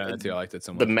commented on it too. I liked it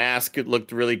so much. The mask, it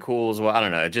looked really cool as well. I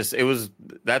don't know.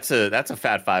 That's a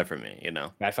Fat 5 for me, you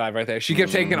know. Fat 5 right there. She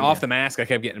kept taking off the mask. I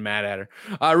kept getting mad at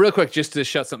her. Real quick, just to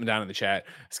shut something down in the chat.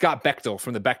 Scott Bechtel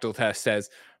from the Bechtel test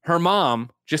says her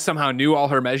mom just somehow knew all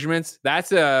her measurements.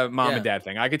 That's a mom and dad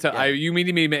thing. I could tell. You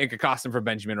need me to make a costume for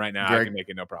Benjamin right now. Greg, I can make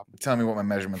it, no problem. Tell me what my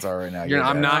measurements are right now.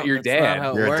 I'm not your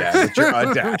dad. You're a dad. You're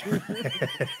a dad.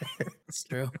 It's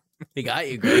true. He got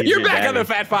you, Greg. You're back on the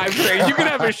Fat 5 train. You can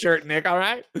have a shirt, Nick. All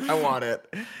right. I want it.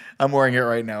 I'm wearing it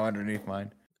right now underneath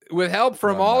mine. With help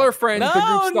from all her friends, the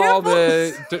group stall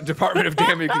the Department of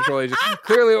Damage Control agent.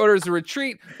 Clearly orders a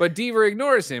retreat, but Deaver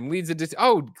ignores him. Leads a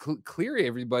Cleary,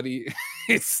 everybody.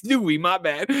 It's Stewie, my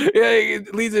bad.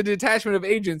 It leads a detachment of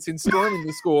agents in storming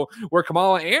the school where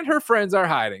Kamala and her friends are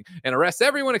hiding and arrests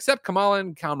everyone except Kamala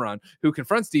and Kamran, who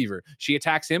confronts Deaver. She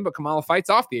attacks him, but Kamala fights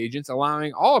off the agents,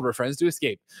 allowing all of her friends to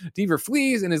escape. Deaver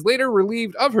flees and is later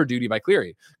relieved of her duty by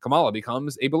Cleary. Kamala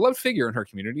becomes a beloved figure in her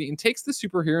community and takes the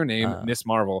superhero name Miss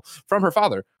Marvel from her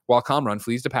father, while Kamran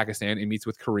flees to Pakistan and meets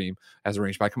with Kareem as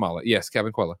arranged by Kamala. Yes,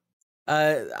 Kevin Quella.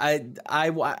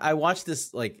 I watched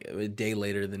this like a day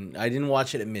later than I didn't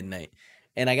watch it at midnight,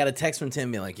 and I got a text from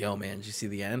Tim being like, "Yo, man, did you see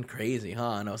the end? Crazy,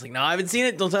 huh?" And I was like, "No, I haven't seen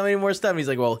it. Don't tell me any more stuff." And he's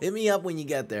like, "Well, hit me up when you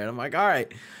get there." And I'm like, "All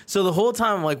right." So the whole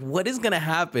time I'm like, "What is gonna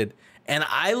happen?" And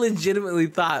I legitimately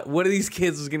thought one of these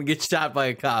kids was gonna get shot by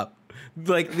a cop.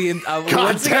 Like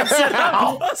once it got set up,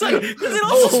 I was like, because it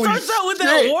also starts out with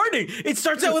that warning. It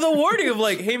starts out with a warning of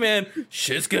like, "Hey man,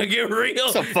 shit's gonna get real."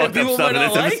 Some fucked up People stuff might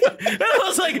in not this like. And I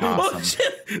was like, "Oh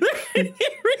shit, they're gonna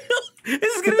get real.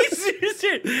 This is gonna be serious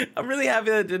shit." I'm really happy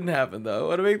that didn't happen though. I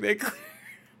want to make that clear.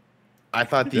 I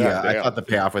thought the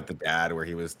payoff with the dad, where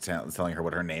he was telling her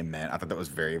what her name meant, I thought that was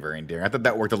very, very endearing. I thought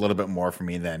that worked a little bit more for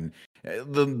me than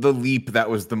the leap that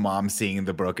was the mom seeing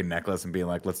the broken necklace and being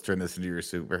like, "Let's turn this into your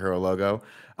superhero logo."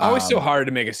 Always so hard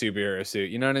to make a superhero suit.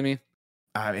 You know what I mean?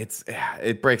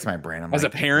 It breaks my brain. As a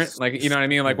parent, like, you know what I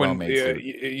mean? Like when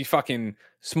you fucking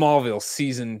Smallville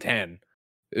season 10,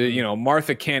 you know,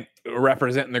 Martha Kent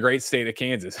representing the great state of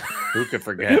Kansas. Who could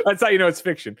forget? That's how you know it's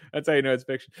fiction.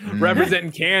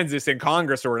 Representing Kansas in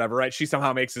Congress or whatever, right? She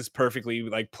somehow makes this perfectly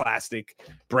like plastic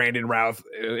Brandon Routh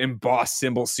embossed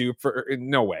symbol suit for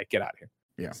no way. Get out of here.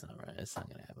 Yeah, it's not right. It's not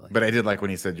gonna happen. But I did like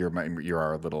when he said you're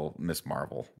our little Miss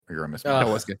Marvel. You're a Miss Marvel.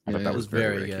 That was good. I thought that was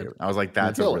very, very good. Cute. I was like,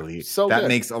 that's a really that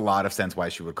makes a lot of sense why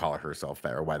she would call herself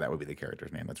that, or why that would be the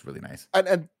character's name. That's really nice.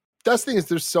 And that's the thing is,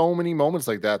 there's so many moments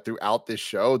like that throughout this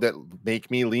show that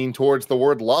make me lean towards the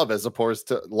word love as opposed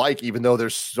to like, even though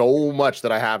there's so much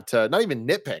that I have to not even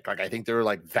nitpick. Like, I think there are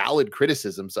like valid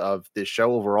criticisms of this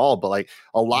show overall, but like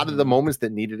a lot of the moments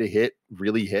that needed to hit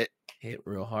really hit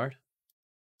real hard.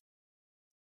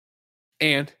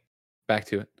 And back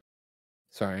to it.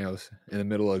 Sorry, I was in the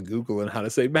middle of Googling how to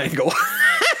say mangle.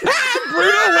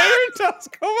 Bruno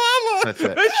Larentos, come on, that's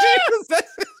it.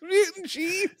 That's mutant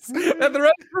cheese that the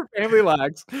rest of her family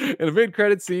lacks. In a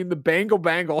mid-credit scene, the Bangle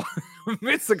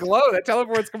amidst the glow that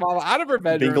teleports Kamala out of her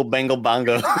bedroom. Bingle Bangle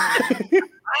Bongo.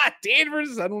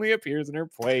 Danvers suddenly appears in her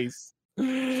place.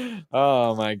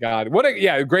 Oh my god, what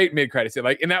a great mid-credit scene.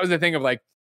 Like, and that was the thing of like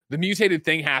the mutated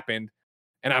thing happened,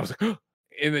 and I was like.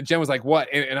 And then Jen was like, what?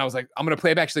 And I was like, I'm going to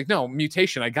play it back. She's like, no,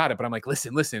 mutation. I got it. But I'm like,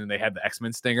 listen. And they had the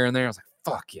X-Men stinger in there. I was like,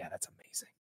 fuck yeah, that's amazing.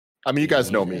 I mean, you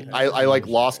guys know me. I like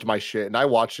lost my shit and I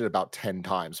watched it about 10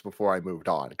 times before I moved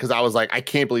on. Because I was like, I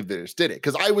can't believe they just did it.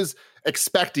 Because I was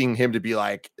expecting him to be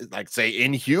like say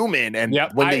Inhuman. And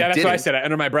that's what I said.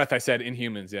 Under my breath, I said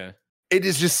Inhumans. Yeah. It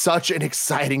is just such an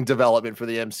exciting development for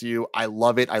the MCU. I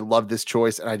love it. I love this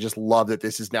choice. And I just love that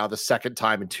this is now the second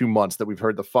time in 2 months that we've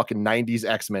heard the fucking 90s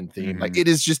X-Men theme. Like, it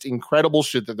is just incredible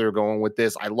shit that they're going with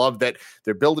this. I love that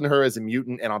they're building her as a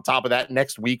mutant. And on top of that,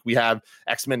 next week we have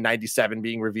X-Men 97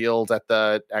 being revealed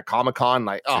at Comic-Con.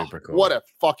 Like, cool. What a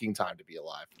fucking time to be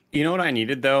alive. You know what I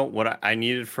needed though? What I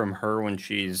needed from her when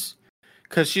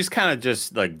because she's kind of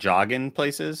just like jogging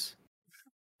places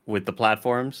with the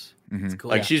platforms. Mm-hmm.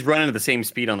 Cool. Like she's running at the same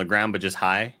speed on the ground, but just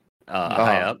high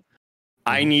up.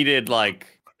 I needed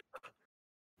like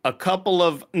a couple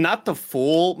of, not the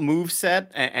full move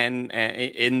set and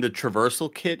in the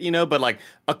traversal kit, you know, but like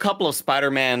a couple of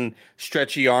Spider-Man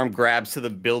stretchy arm grabs to the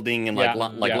building and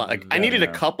I needed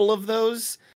a couple of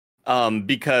those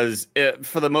because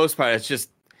for the most part it's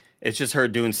just her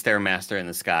doing Stairmaster in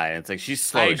the sky. It's like she's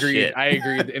slow. I agree.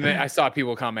 And then I saw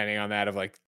people commenting on that of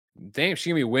like, damn, she's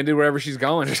gonna be winded wherever she's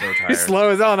going. She's slow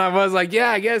as hell. And I was like,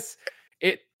 yeah, I guess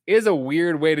it is a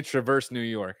weird way to traverse New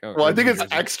York. Well, I think it's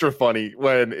extra funny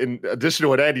when, in addition to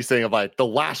what Andy's saying of like the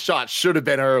last shot should have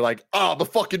been her like, oh, the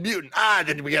fucking mutant.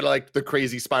 Then we get like the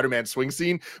crazy Spider-Man swing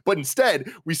scene. But instead,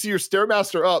 we see her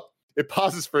Stairmaster up. It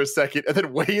pauses for a second, and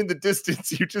then way in the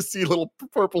distance, you just see little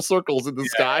purple circles in the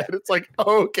sky. And it's like,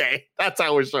 oh, okay, that's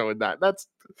how we're showing that.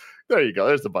 There you go.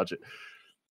 There's the budget.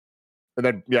 And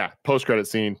then, post-credit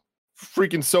scene,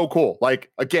 freaking so cool.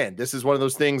 Like, again, this is one of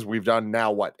those things we've done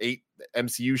now, 8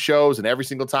 MCU shows, and every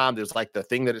single time there's like the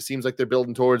thing that it seems like they're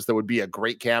building towards that would be a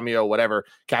great cameo, whatever.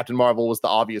 Captain Marvel was the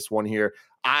obvious one here.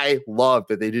 I love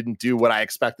that they didn't do what I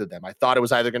expected them. I thought it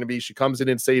was either going to be she comes in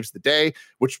and saves the day,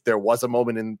 which there was a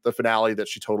moment in the finale that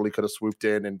she totally could have swooped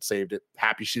in and saved it.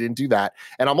 Happy she didn't do that.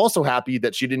 And I'm also happy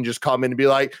that she didn't just come in and be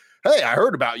like, hey, I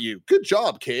heard about you. Good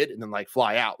job, kid. And then like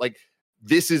fly out. Like,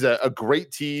 this is a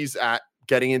great tease at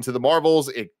getting into the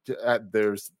Marvels.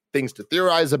 There's things to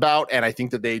theorize about, and I think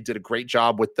that they did a great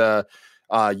job with the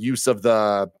use of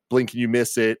the blink and you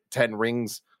miss it 10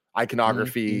 rings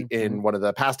iconography in one of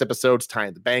the past episodes,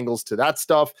 tying the bangles to that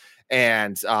stuff,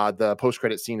 and the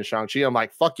post-credit scene of Shang-Chi. I'm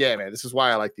like, fuck yeah, man. This is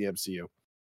why I like the MCU.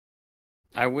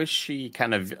 I wish she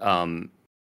kind of,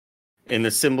 in the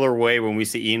similar way when we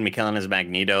see Ian McKellen as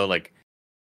Magneto, like,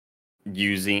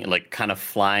 using like kind of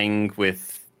flying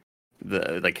with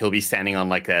the like he'll be standing on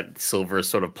like that silver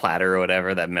sort of platter or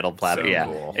whatever, that metal platter.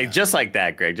 So cool. Just like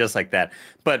that, Greg, just like that.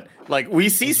 But like we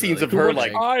see scenes of her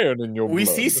like iron in your blood. We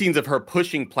see scenes of her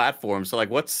pushing platforms. So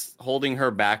like what's holding her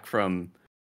back from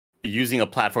using a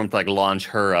platform to like launch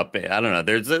her up? I don't know.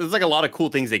 There's like a lot of cool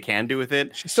things they can do with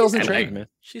it. She still isn't trained, man.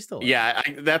 She's still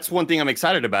that's one thing I'm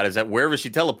excited about, is that wherever she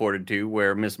teleported to,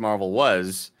 where Miss Marvel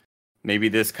was, maybe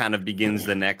this kind of begins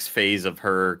the next phase of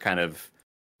her kind of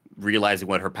realizing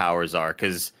what her powers are.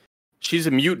 Because she's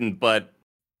a mutant, but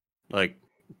like,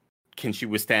 can she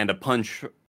withstand a punch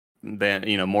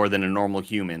than more than a normal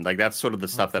human? Like that's sort of the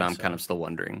stuff that I'm kind of still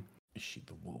wondering. Is she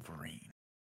the Wolverine?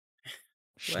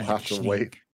 We'll have to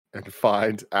wait and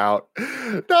find out.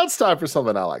 Now it's time for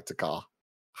something I like to call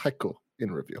haiku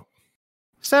in review.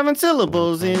 7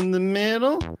 syllables in the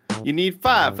middle. You need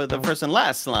 5 for the first and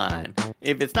last line.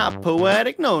 If it's not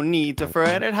poetic, no need to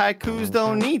fret it. Haikus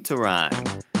don't need to rhyme.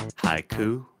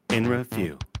 Haiku in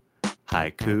review.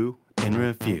 Haiku in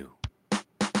review.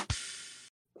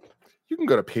 You can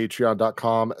go to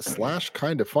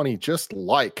patreon.com/kindafunny, just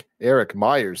like Eric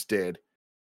Myers did,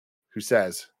 who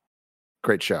says,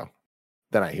 great show.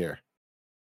 Then I hear,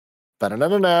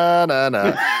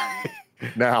 ba-na-na-na-na-na.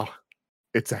 Now,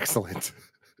 it's excellent.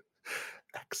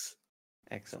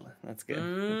 Excellent. That's good.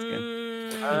 That's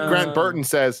good. Grant Burton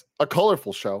says, a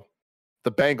colorful show.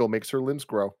 The bangle makes her limbs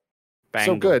grow.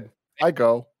 Bangle. So good. I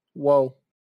go, whoa.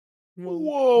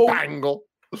 Whoa. Bangle.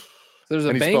 There's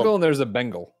a bangle and there's a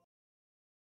Bengal.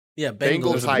 Yeah,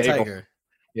 Bengals Bengals tiger.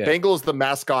 Yeah. Bengal is the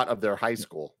mascot of their high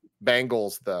school.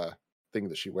 Bangle's the thing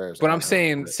that she wears. But I'm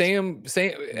saying, here's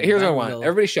what I want.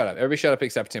 Everybody shut up. Everybody shut up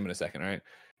except Tim in a second, all right?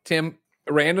 Tim,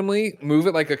 randomly move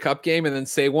it like a cup game and then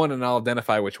say one and I'll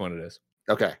identify which one it is.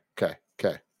 Okay.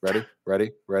 Ready?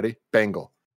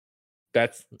 Bengal.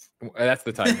 That's the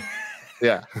tiger.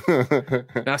 Yeah.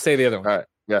 Now say the other one. All right.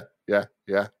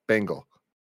 Yeah. Bengal.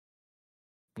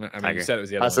 I mean, Tiger. you said it was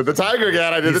the other I one. said the tiger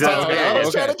again. I did the tiger. okay. I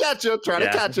was trying to catch you. Trying to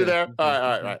catch you there.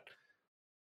 All right.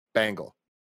 Bengal.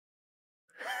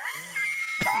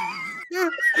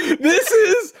 This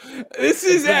is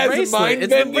as bracelet. mind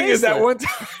It's the bending as that bracelet. one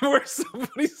time where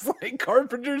somebody's like,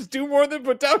 carpenters do more than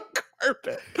put down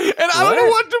carpet, and I don't know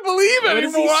what to believe What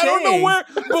is he anymore. I don't know saying? where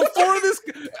before this.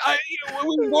 We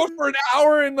go for an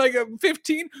hour and like a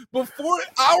 15 before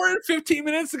hour and 15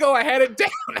 minutes ago. I had it down.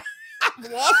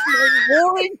 I've lost my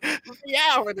boring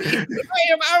reality. I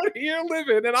am out here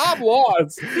living, and I'm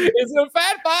lost. Is it a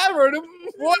fat five or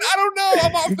what? I don't know.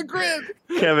 I'm off the grid.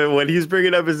 Kevin, what he's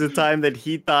bringing up is the time that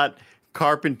he thought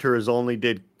carpenters only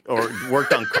did or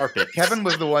worked on carpet. Kevin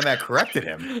was the one that corrected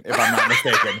him, if I'm not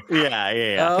mistaken.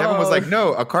 Yeah. Kevin was like,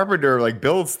 "No, a carpenter like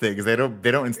builds things. They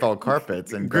don't install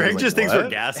carpets." And Greg Kevin's just like, thinks we're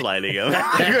 "What?" gaslighting him.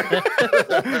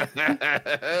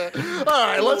 All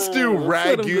right, let's do Let's let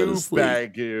him go to Ragu sleep.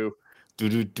 Bagu.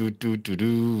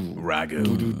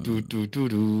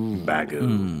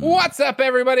 What's up,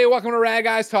 everybody? Welcome to Rad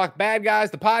Guys Talk Bad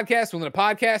Guys, the podcast within a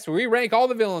podcast where we rank all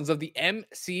the villains of the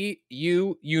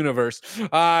MCU universe.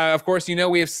 Of course, we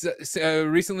have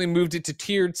recently moved it to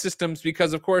tiered systems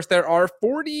because, of course, there are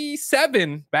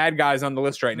 47 bad guys on the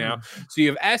list right now. So you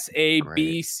have S, A,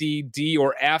 B, C, D,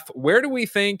 or F. Where do we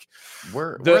think?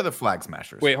 Where are the flag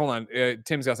smashers? Wait, hold on.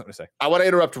 Tim's got something to say. I want to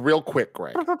interrupt real quick,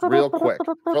 Greg. Real quick.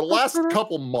 For the last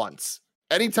couple months,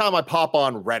 anytime I pop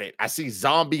on Reddit, I see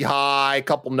Zombie High, a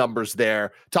couple numbers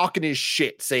there, talking his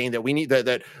shit, saying that we need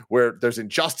that where there's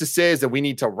injustices, that we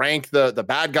need to rank the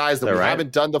bad guys, that we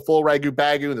haven't done the full Ragu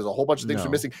Bagu, and there's a whole bunch of things we're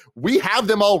missing. We have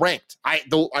them all ranked.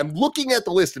 I'm looking at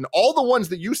the list, and all the ones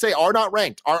that you say are not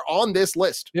ranked are on this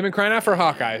list. You've been crying out for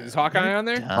Hawkeye. Is Hawkeye on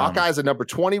there? Hawkeye's at number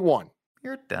 21.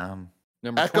 You're dumb.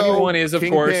 Number Echo, 21 is, of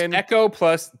course, Kingpin. Echo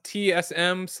plus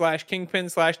TSM/Kingpin/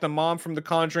 the mom from The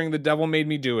Conjuring. The devil made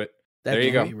me do it. That There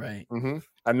you can't go. be right. Mm-hmm.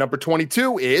 And number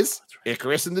 22 is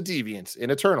Icarus and the Deviants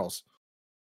in Eternals.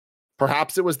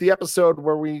 Perhaps it was the episode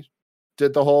where we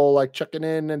did the whole like checking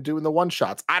in and doing the one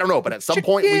shots. I don't know, but at some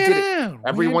point we did it.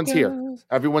 Everyone's here.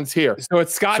 Everyone's here. So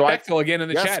it's Scott So Bechtel again in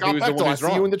the chat. Scott Who was the Bechtel, one I who's see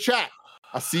wrong. you in the chat.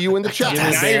 I see you in the chat. Now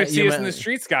you're gonna see You us in might- the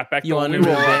street, Scott Bechtel. you And wanna we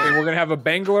roll know up, that- and we're gonna have a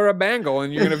bangle or a bangle,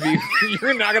 and you're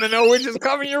not gonna know which is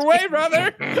coming your way,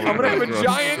 brother. I'm gonna have a There are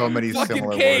giant so many fucking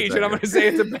similar cage, words and I'm out gonna say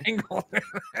it's a bangle.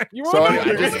 You So won't know I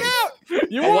what's just- coming out.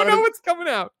 You I won't wanted know to- what's coming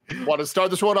out. Want to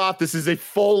start this one off? This is a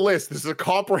full list. This is a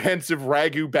comprehensive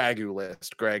Ragu Bagu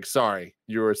list, Greg. Sorry.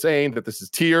 You were saying that this is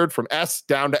tiered from S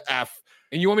down to F.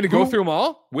 And you want me to go through them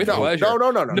all? With pleasure.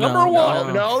 No. Number No,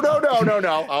 one. No.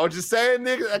 I was just saying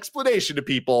the explanation to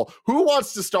people. Who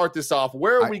wants to start this off?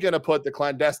 Where are we going to put the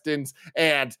clandestines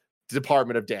and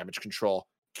Department of Damage Control?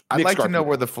 I'd Nick like to know Scarpino.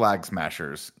 where the flag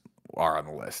smashers are on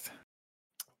the list.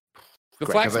 The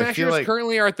Great, Flag 'cause I feel Smashers like-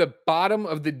 currently are at the bottom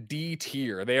of the D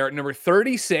tier. They are at number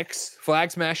 36,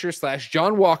 Flag Smashers /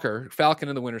 John Walker, Falcon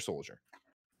and the Winter Soldier.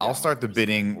 I'll start the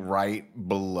bidding right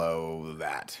below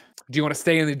that. Do you want to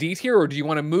stay in the D tier or do you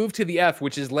want to move to the F,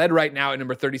 which is led right now at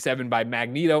number 37 by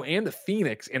Magneto and the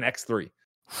Phoenix in X3?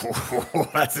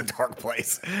 That's a dark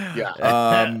place.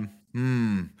 Yeah.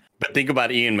 Hmm. But think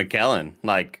about Ian McKellen.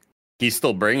 Like, He's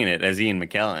still bringing it as Ian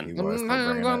McKellen. He was still I'm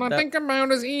bringing gonna it. think about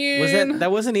his Ian. Was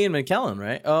that wasn't Ian McKellen,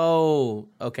 right? Oh,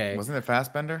 okay. Wasn't it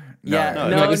Fassbender? Yeah,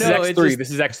 No, this is it X3. just-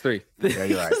 This is X3. Yeah,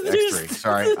 you're right. X3.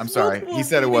 Sorry, I'm sorry. He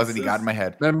said it wasn't. He got in my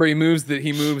head. Remember, he moves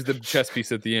the chess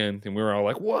piece at the end, and we were all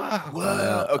like, "Wow!"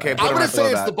 Whoa. Okay, put I'm him going right to say below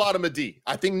it's that. the bottom of D.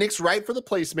 I think Nick's right for the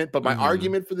placement, but my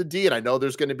argument for the D, and I know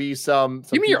there's going to be some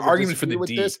Give me your people that argument for disagree the with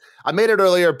D. this. I made it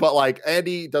earlier, but like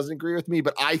Andy doesn't agree with me,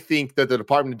 but I think that the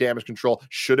Department of Damage Control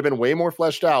should have been way more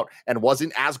fleshed out and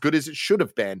wasn't as good as it should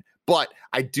have been. But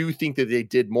I do think that they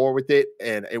did more with it,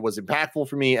 and it was impactful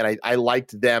for me, and I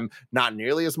liked them not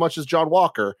nearly as much as John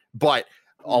Walker, but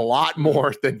a lot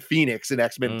more than Phoenix in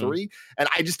X-Men 3. And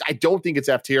I don't think it's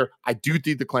F tier. I do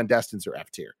think the Clandestines are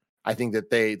F tier. I think that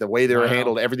the way they were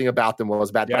handled, everything about them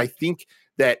was bad. Yeah. But I think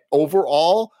that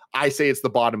overall, I say it's the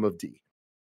bottom of D.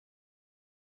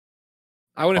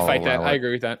 I wouldn't I'll fight that. allow I it.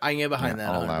 agree with that. I can get behind Yeah,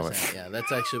 that. I'll allow 100%. Yeah,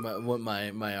 that's actually what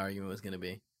my argument was going to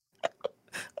be.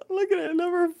 Look at it,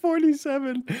 number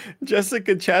 47.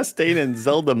 Jessica Chastain and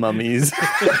Zelda mummies.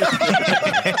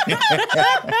 I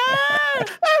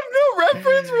have no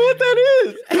reference for what that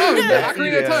is.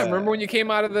 Ocarina of Time. Remember when you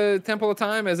came out of the Temple of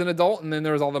Time as an adult, and then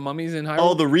there was all the mummies in Hyrule?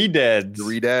 Oh, the Redeads. The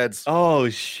Redeads. Oh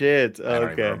shit. I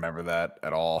don't even Okay. remember that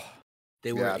at all.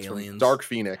 They were Yeah, it's from aliens. Dark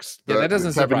Phoenix. Yeah, that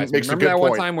doesn't Kevin surprise me. makes a Remember good that one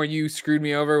point. time where you screwed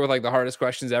me over with like the hardest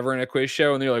questions ever in a quiz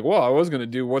show, and you're like, "Well, I was gonna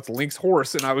do what's Link's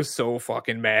horse," and I was so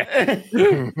fucking mad.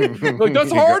 Like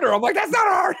that's harder. I'm like, that's not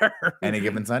harder. Any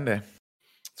given Sunday.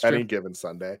 It's true. Any given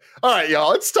Sunday. All right,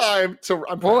 y'all. It's time to.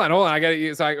 Hold on. I got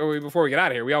to. So before we get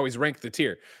out of here, we always rank the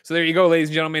tier. So there you go, ladies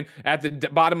and gentlemen. At the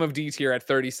bottom of D tier at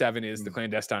 37 is the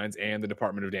Clandestines and the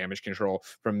Department of Damage Control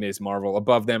from Ms. Marvel.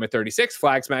 Above them at 36,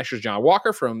 Flag Smashers John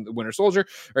Walker from the Winter Soldier,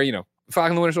 or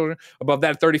Falcon the Winter Soldier. Above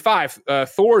that at 35,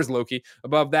 Thor's Loki.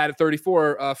 Above that at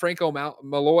 34, Franco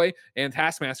Malloy and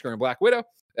Taskmaster and Black Widow.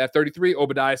 At 33,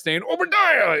 Obadiah Stane,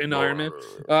 Obadiah in Iron Man.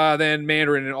 Then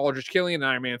Mandarin and Aldrich Killian in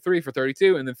Iron Man 3 for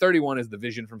 32. And then 31 is the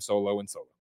Vision from Solo and Solo.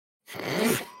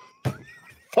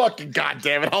 Fucking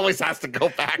goddamn it. Always has to go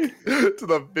back to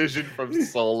the Vision from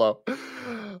Solo.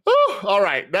 Oh, all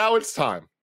right. Now it's time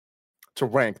to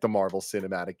rank the Marvel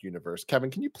Cinematic Universe. Kevin,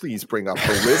 can you please bring up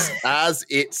the list as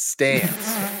it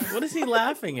stands? What is he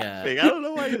laughing at? I don't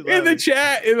know why he's In the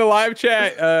chat, in the live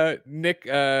chat, Nick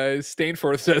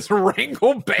Stainforth says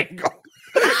Wrangle Bangle.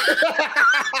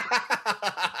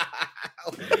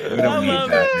 We don't need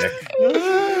that,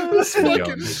 Nick. This We don't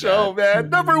fucking need show, man.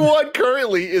 Number 1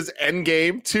 currently is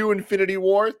Endgame, 2 Infinity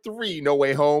War, 3 No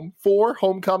Way Home, 4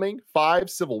 Homecoming, 5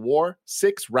 Civil War,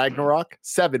 6 Ragnarok,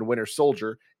 7 Winter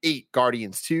Soldier, 8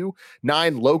 Guardians 2,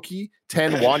 9 Loki,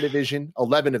 10 WandaVision,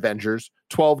 11 Avengers,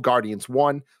 12 Guardians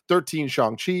 1, 13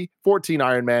 Shang-Chi, 14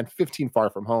 Iron Man, 15 Far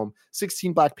From Home,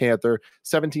 16 Black Panther,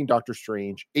 17 Doctor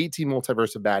Strange, 18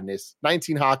 Multiverse of Madness,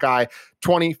 19 Hawkeye,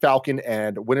 20 Falcon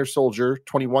and Winter Soldier,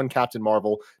 21 Captain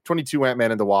Marvel, 22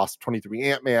 Ant-Man and the Wasp, 23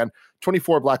 Ant-Man,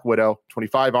 24 Black Widow,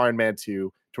 25 Iron Man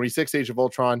 2, 26 Age of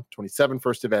Ultron, 27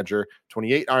 First Avenger,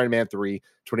 28 Iron Man 3,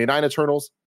 29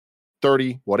 Eternals,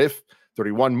 30 What If,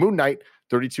 31 Moon Knight,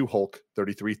 32 Hulk,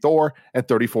 33 Thor, and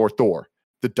 34 Thor,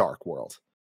 The Dark World.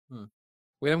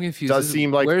 Wait, I'm confused. Does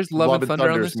seem like where's Love and Thunder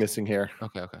on Thunder's this? missing here.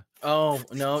 Okay. Oh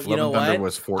no! Love You know and Thunder what?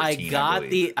 was 14,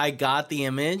 I got the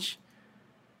image,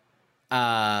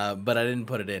 but I didn't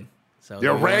put it in. So You give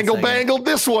me one wrangle second. bangled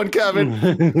this one, Kevin.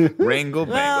 Wrangle,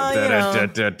 Well,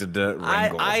 bangle,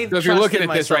 I wrangle. So if you're looking trusted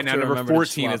at this myself right now, to number remember to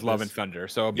 14 is swap Love this. and Thunder.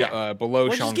 So Yeah. below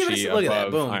Well, just give Shang-Chi, us look at that.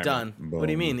 above Boom, Iron done. Man. What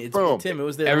do you mean? It's Boom. Tim. It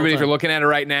was there. Everybody, if the you're whole looking at it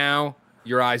right now,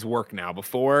 your eyes work now.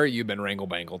 Before, you've been wrangle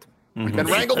bangled. And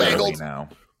wrangle Early bangled. now.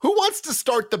 Who wants to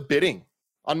start the bidding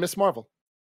on Miss Marvel?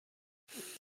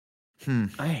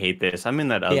 I hate this. I'm in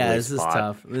that time. ugly Yeah, this spot. is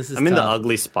tough. This is I'm in the tough.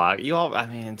 ugly spot. You all, I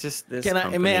mean, just this. Can I?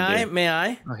 company, May I? dude. May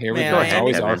I? Oh, here we May go. I? It's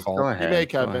always Kevin, our Go fault. ahead. You may,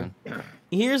 Go Kevin. ahead.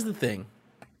 Here's the thing.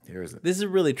 Here's it. This is a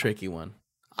really tricky one.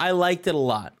 I liked it a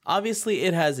lot. Obviously,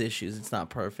 it has issues. It's not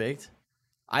perfect.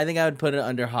 I think I would put it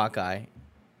under Hawkeye,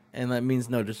 and that means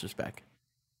no disrespect.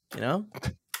 You know,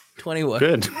 21.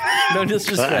 Good. No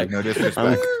disrespect. No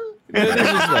disrespect. No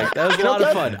disrespect. That was a lot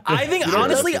of fun. I think You don't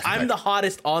honestly, disrespect. I'm the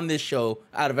hottest on this show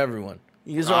out of everyone.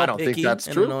 You guys are all I don't think picky that's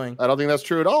and true. annoying. I don't think that's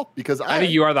true at all because I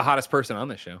think you are the hottest person on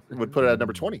this show. would put it at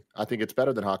number 20. I think it's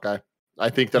better than Hawkeye. I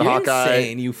think that You're Hawkeye.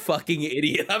 insane, you fucking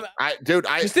idiot.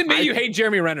 Just admit you hate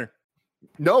Jeremy Renner.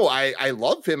 No, I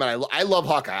love him and I love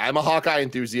Hawkeye. I'm a Hawkeye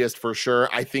enthusiast for sure.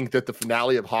 I think that the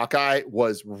finale of Hawkeye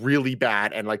was really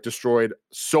bad and like destroyed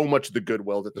so much of the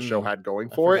goodwill that the show had going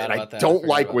for it. forgot And I about that. I don't forgot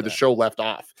like about where the that. show left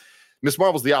off. Miss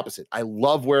Marvel's the opposite. I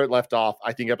love where it left off.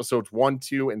 I think episodes 1,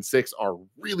 2, and 6 are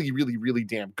really, really, really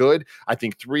damn good. I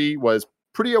think 3 was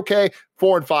pretty okay.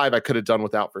 4 and 5 I could have done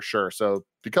without for sure. So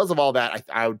because of all that,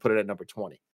 I would put it at number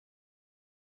 20.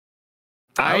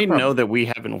 I know that we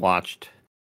haven't watched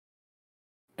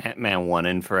Ant-Man 1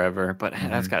 in forever, but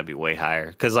that's got to be way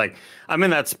higher. Because, like, I'm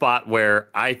in that spot where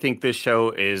I think this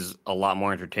show is a lot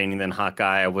more entertaining than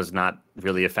Hawkeye. I was not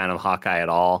really a fan of Hawkeye at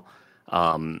all.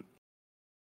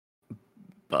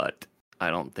 But I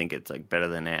don't think it's, like, better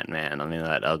than Ant-Man. I'm in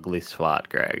that ugly spot,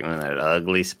 Greg. I'm in that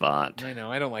ugly spot. I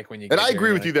know. I don't like when you And I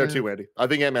agree with you there, too, Andy. I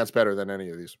think Ant-Man's better than any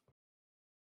of these.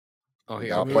 Oh,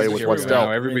 yeah. I'll play with what's dealt.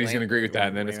 Everybody's going to agree with that.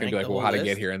 And then it's going to be like, well, how to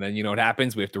get here? And then you know what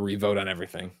happens? We have to re-vote on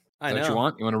everything. I know. What you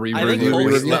want? You want to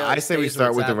re-vote? I say we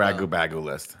start with the Ragu Bagu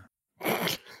list.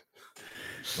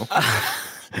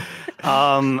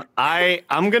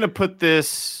 I'm going to put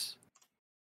this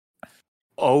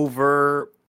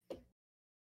over...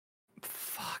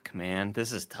 Fuck, man.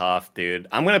 This is tough, dude.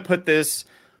 I'm going to put this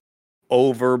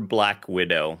over Black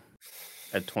Widow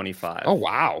at 25. Oh,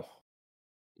 wow.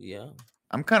 Yeah.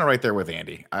 I'm kind of right there with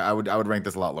Andy. I would rank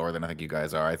this a lot lower than I think you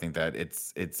guys are. I think that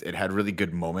it had really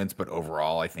good moments, but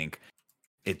overall, I think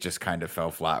it just kind of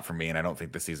fell flat for me. And I don't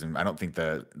think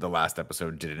the last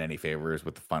episode did it any favors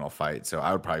with the final fight. So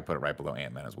I would probably put it right below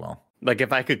Ant-Man as well. Like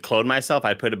if I could clone myself,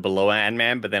 I'd put it below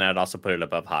Ant-Man, but then I'd also put it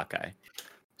above Hawkeye.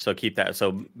 So keep that.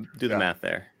 So do the math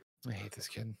there. I hate this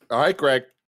kid. All right, Greg.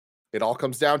 It all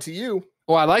comes down to you.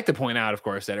 Well, I'd like to point out, of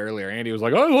course, that earlier Andy was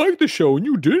like, I like the show and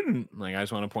you didn't. Like, I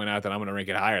just want to point out that I'm going to rank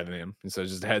it higher than him. And so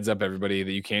just a heads up, everybody,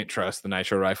 that you can't trust the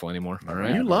Nitro Rifle anymore. All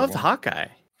right. You loved Hawkeye.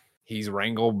 He's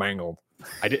wrangle bangled.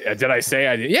 Did I say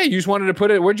I did? Yeah, you just wanted to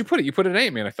put it. Where'd you put it? You put it in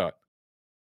Ant-Man, I thought.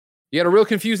 You had a real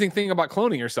confusing thing about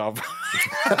cloning yourself.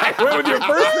 I went with your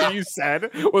first thing you said.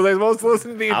 Was I supposed to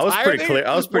listen to the entire I was pretty thing? clear.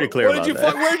 I was pretty clear about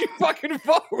that. Where'd you fucking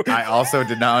vote? I also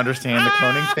did not understand the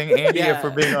cloning thing, Andy, if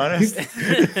we're being honest.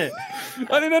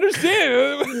 I didn't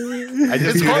understand. I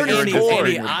just It's hard to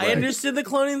Andy, I understood the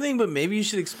cloning thing, but maybe you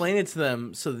should explain it to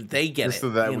them so that they get just it. so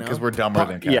that because we're dumber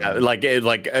than Kevin. Yeah,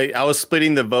 like I was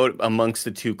splitting the vote amongst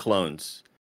the two clones.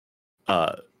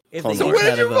 If So what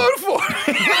did you vote for?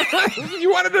 You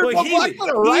wanted to Well, he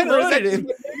voted it.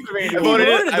 I voted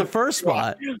it the first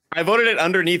spot. I voted it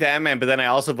underneath Ant-Man, but then I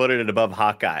also voted it above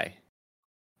Hawkeye.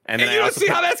 And then you don't see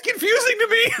how that's confusing to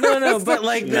me. No, but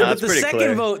like No, the second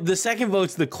clear. vote, the second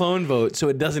vote's the clone vote, so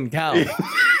it doesn't count.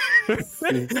 I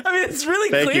mean, it's really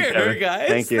Thank you, clear, Kevin.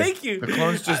 guys. Thank you. The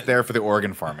clone's just there for the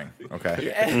organ farming.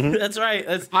 Okay. That's right.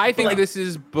 I think this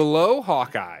is below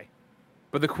Hawkeye.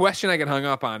 But the question I get hung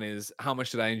up on is how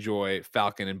much did I enjoy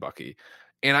Falcon and Bucky?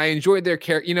 And I enjoyed their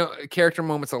character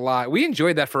moments a lot. We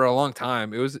enjoyed that for a long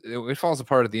time. It falls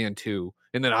apart at the end too.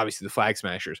 And then obviously the Flag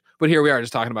Smashers. But here we are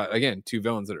just talking about, again, two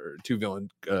villain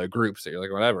groups that you're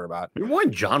like, whatever about. Remember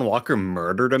when John Walker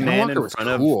murdered a man in front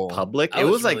of public? That It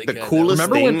was was like really the good. coolest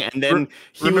Remember thing. when- And then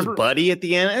he was Buddy at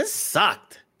the end. It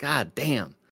sucked. God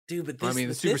damn. Dude, but I mean,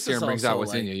 the super serum brings out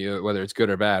what's in like, you, whether it's good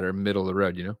or bad or middle of the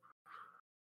road, you know?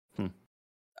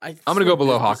 I'm I'm going to go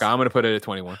below Hawkeye. I'm going to put it at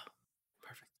 21.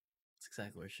 Perfect. That's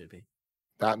exactly where it should be.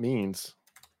 That means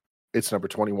it's number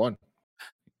 21.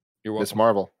 You're Miss welcome.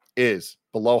 Marvel is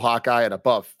below Hawkeye and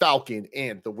above Falcon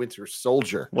and the Winter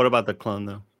Soldier. What about the clone,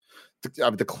 though?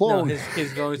 The No, clone.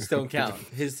 his votes don't count.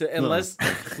 Unless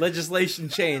legislation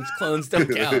changed, clones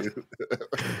don't count.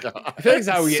 I feel like it's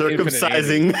how we get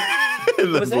Circumcising the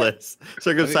What's that? bliss.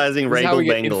 Circumcising This is how Wrangle we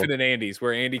get Bangle. Infinite Andys,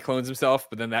 where Andy clones himself,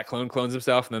 but then that clone clones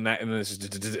himself, and then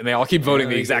and they all keep voting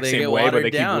the exact they same get way, but watered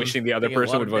they keep down. wishing the other They get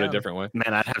person would vote watered a down. different way.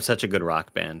 Man, I'd have such a good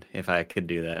rock band if I could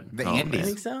do that. The Oh, Andes. I man.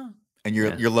 think so. And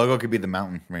your logo could be the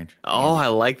mountain range. Oh, I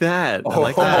like that. I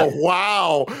like that. Oh,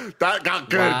 wow. That got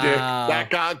good, Dick. Wow.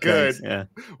 That got good. Yeah.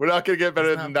 We're not going to get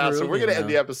better It's than not that. So we're going to Peruvian, end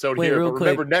the though. episode Wait, here. real But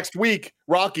remember, quick. next week,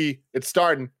 Rocky, it's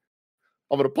starting.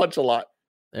 I'm going to punch a lot.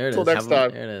 There it Till is. next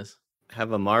time. There it is.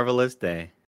 Have a marvelous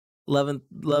day. Love and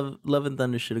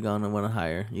Thunder should have gone and went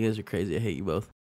higher. You guys are crazy. I hate you both.